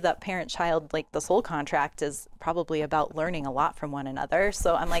believe that parent-child, like the soul contract, is probably about learning a lot from one another.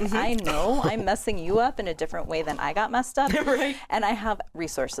 So I'm like, I know I'm messing you up in a different way than I got messed up. Right. And I have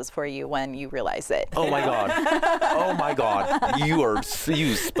resources for you when you realize it. Oh my God. Oh my God. You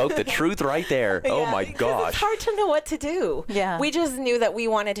spoke the truth right there. Oh my gosh. It's hard to know what to do. Yeah. We just knew that we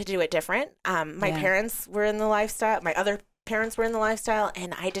wanted to do it different. My parents were in the lifestyle. My other parents were in the lifestyle,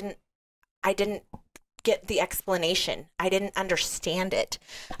 and I didn't get the explanation. I didn't understand it.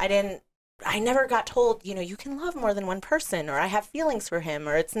 I never got told, you can love more than one person, or I have feelings for him,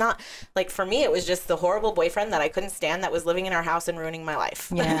 or it's not like, for me, it was just the horrible boyfriend that I couldn't stand that was living in our house and ruining my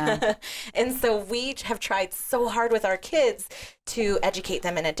life. Yeah. And so we have tried so hard with our kids to educate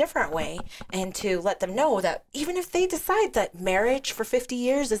them in a different way and to let them know that even if they decide that marriage for 50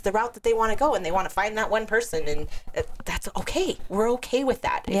 years is the route that they want to go and they want to find that one person, and that's okay. We're okay with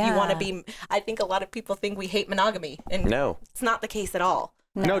that. Yeah. If you want to be, I think a lot of people think we hate monogamy, and No. it's not the case at all.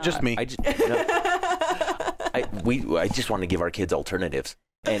 No, just me. I just want to give our kids alternatives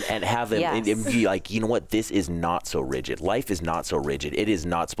and have them and be like, you know what, this is not so rigid. Life is not so rigid. It is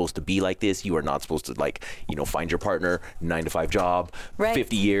not supposed to be like this. You are not supposed to find your partner, 9-to-5 job,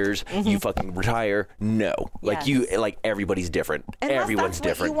 50 years, you fucking retire. No, everybody's different. Everyone's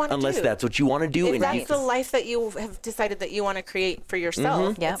different. Unless that's what you want to do. If and that's the life that you have decided that you want to create for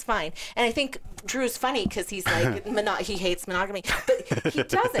yourself, that's fine. And I think Drew's funny because he's like, he hates monogamy, but he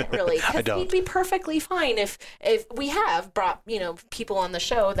doesn't really. Because he'd be perfectly fine if we have brought, people on the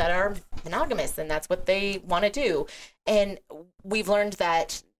show that are monogamous and that's what they want to do. And we've learned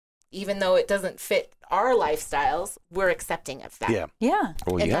that even though it doesn't fit our lifestyles, we're accepting of that. Yeah. Yeah.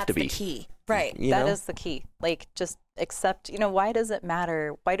 Well, you have to be. That's the key. Right. That is the key. Like, just accept, why does it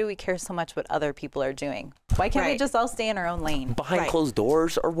matter? Why do we care so much what other people are doing? Why can't we just all stay in our own lane? Behind closed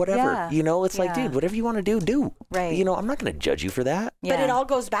doors or whatever. Yeah. It's like, dude, whatever you want to do. Right. I'm not going to judge you for that. Yeah. But it all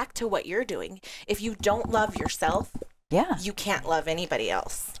goes back to what you're doing. If you don't love yourself, you can't love anybody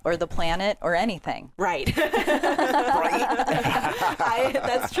else. Or the planet or anything. Right.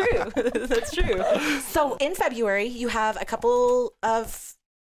 That's true. That's true. So in February, you have a couple of...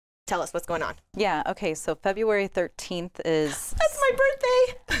 Tell us what's going on. Yeah. Okay. So February 13th is... That's my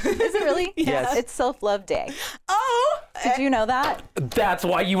birthday. Is it really? Yes. It's Self-Love Day. Oh. Did you know that? That's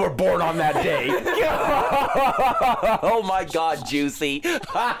why you were born on that day. Oh my God, Juicy.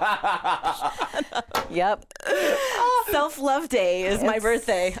 Yep. Self-Love Day is my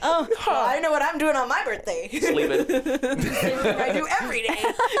birthday. Oh, well, I know what I'm doing on my birthday. Sleeping. I do every day.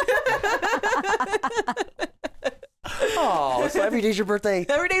 Oh, so every day's your birthday?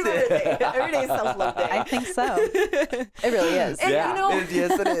 Every day's my birthday. Every day's Self-Love Day. I think so. It really is. And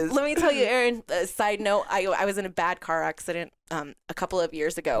yes, it is. Let me tell you, Erin, a side note, I was in a bad car accident a couple of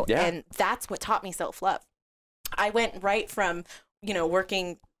years ago, and that's what taught me self-love. I went right from,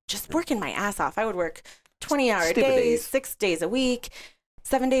 working my ass off. I would work 20-hour days, 6 days a week,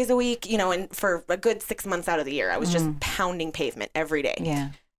 7 days a week, and for a good 6 months out of the year, I was just pounding pavement every day. Yeah.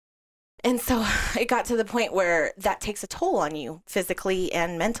 And so it got to the point where that takes a toll on you physically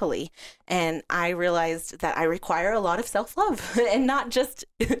and mentally. And I realized that I require a lot of self-love and not just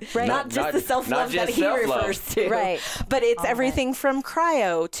the self-love that he refers to. Right. But it's everything from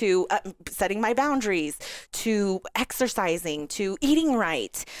cryo to setting my boundaries to exercising to eating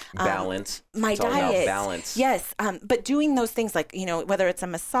right. Balance. My it's all diet. about balance. Yes. But doing those things like, whether it's a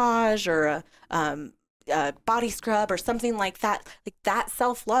massage or a body scrub or something like that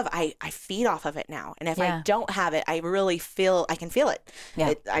self-love, I feed off of it now. And if I don't have it, I really I can feel it.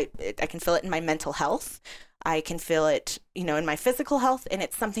 Yeah. I can feel it in my mental health. I can feel it, in my physical health. And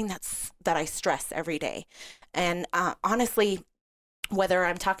it's something that I stress every day. And honestly, whether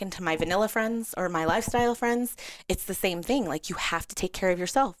I'm talking to my vanilla friends or my lifestyle friends, it's the same thing. Like, you have to take care of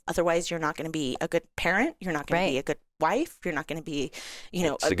yourself. Otherwise, you're not going to be a good parent. You're not going to be a good wife. You're not going to be,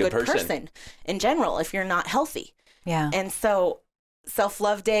 a good person in general if you're not healthy. Yeah. And so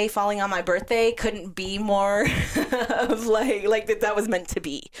Self-Love Day falling on my birthday couldn't be more of like that was meant to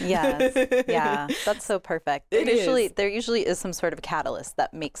be. Yes. Yeah. That's so perfect. There usually is some sort of catalyst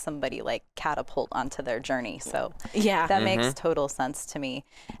that makes somebody catapult onto their journey. So that makes total sense to me.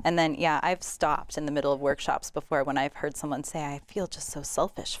 And then, I've stopped in the middle of workshops before when I've heard someone say, I feel just so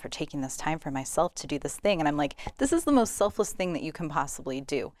selfish for taking this time for myself to do this thing. And I'm like, this is the most selfless thing that you can possibly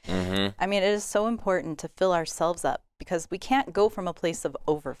do. I mean, it is so important to fill ourselves up, because we can't go from a place of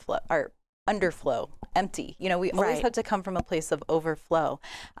overflow or underflow, empty. We always have to come from a place of overflow.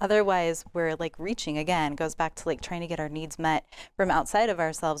 Otherwise, we're reaching again, goes back to trying to get our needs met from outside of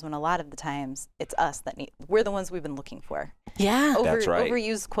ourselves, when a lot of the times it's us we're the ones we've been looking for. Yeah. That's right.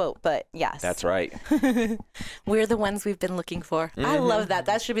 Overused quote, but yes. That's right. We're the ones we've been looking for. I love that.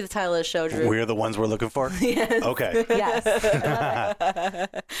 That should be the title of the show, Drew. We're the ones we're looking for? Yes. Okay. Yes. I love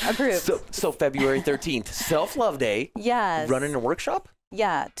it. Approved. So February 13th, Self-Love Day. Yes. Running a workshop?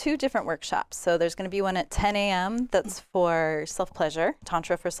 Yeah, 2 different workshops. So there's going to be one at 10 a.m. that's for self-pleasure,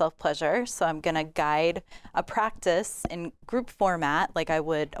 Tantra for self-pleasure. So I'm going to guide a practice in group format like I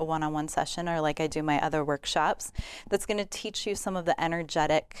would a one-on-one session or like I do my other workshops that's going to teach you some of the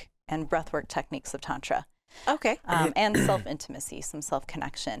energetic and breathwork techniques of Tantra. Okay. And self-intimacy, some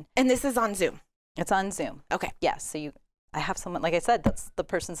self-connection. And this is on Zoom? It's on Zoom. Okay. Yeah, so I have someone, like I said, that's the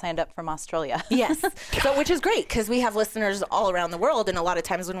person signed up from Australia. Yes. So, which is great because we have listeners all around the world. And a lot of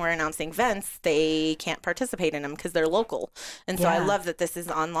times when we're announcing events, they can't participate in them because they're local. And so I love that this is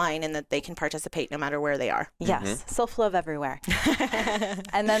online and that they can participate no matter where they are. Yes. Self-love everywhere.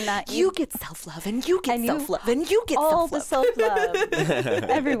 And then that you get self-love and you get self-love and you get all self-love. the self-love.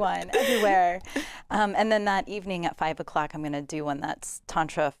 Everyone, everywhere. And then that evening at 5 o'clock, I'm going to do one that's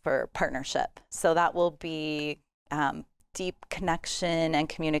Tantra for partnership. So that will be deep connection and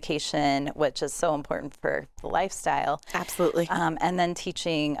communication, which is so important for the lifestyle. Absolutely. And then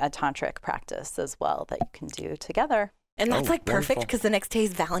teaching a tantric practice as well that you can do together. And that's perfect wonderful. because the next day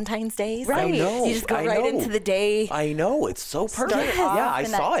is Valentine's Day. Right. I know. You just go right into the day. I know. It's so perfect. Start off Yeah, I in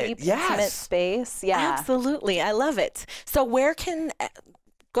saw that it. deep, intimate Yes. space. Yeah. Absolutely. I love it. So where can...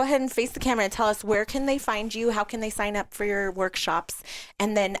 Go ahead and face the camera and tell us where can they find you? How can they sign up for your workshops?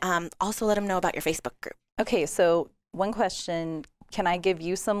 And then also let them know about your Facebook group. Okay, so one question, can I give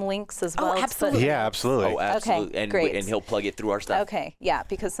you some links as well? absolutely. Yeah, absolutely. Oh, absolutely. Okay, great. And he'll plug it through our stuff. Okay, yeah,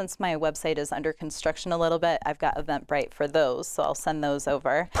 because since my website is under construction a little bit, I've got Eventbrite for those, so I'll send those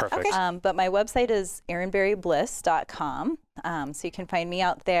over. Perfect. Okay. But my website is erinberrybliss.com. So you can find me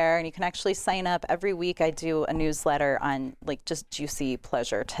out there, and you can actually sign up. Every week I do a newsletter on like just juicy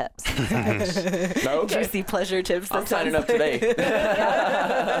pleasure tips. Juicy pleasure tips. I'm signing up today.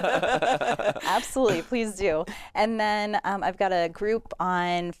 Absolutely, please do. And then I've got a group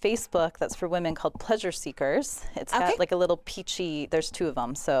on Facebook that's for women called Pleasure Seekers. It's got like a little peachy, there's 2 of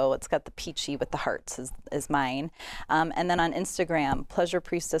them, so it's got the peachy with the hearts is mine. And then on Instagram, Pleasure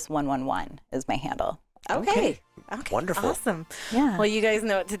Priestess 111 is my handle. Okay. Wonderful. Awesome. Yeah. Well, you guys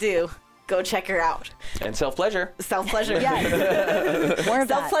know what to do. Go check her out. And self-pleasure. Self-pleasure. Yes. More of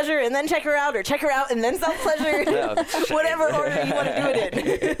that. Self-pleasure and then check her out, or check her out and then self-pleasure. Whatever order you want to do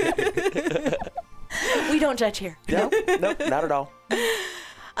it in. We don't judge here. Nope, not at all.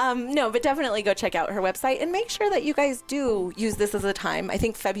 No, but definitely go check out her website and make sure that you guys do use this as a time. I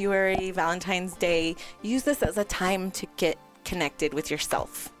think February, Valentine's Day, use this as a time to get connected with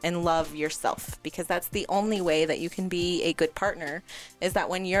yourself and love yourself, because that's the only way that you can be a good partner, is that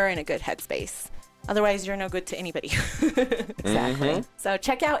when you're in a good headspace. Otherwise, you're no good to anybody. Exactly. So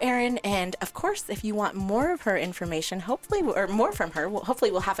check out Erin, and of course, if you want more of her information, hopefully, or more from her, hopefully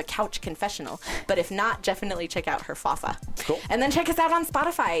we'll have a couch confessional. But if not, definitely check out her Fafa. Cool. And then check us out on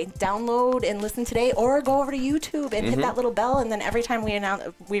Spotify. Download and listen today, or go over to YouTube and hit that little bell, and then every time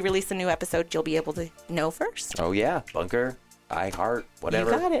we release a new episode, you'll be able to know first. Oh, yeah. Bunker, iHeart,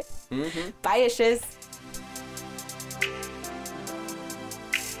 whatever. You got it. Bye, Ishes.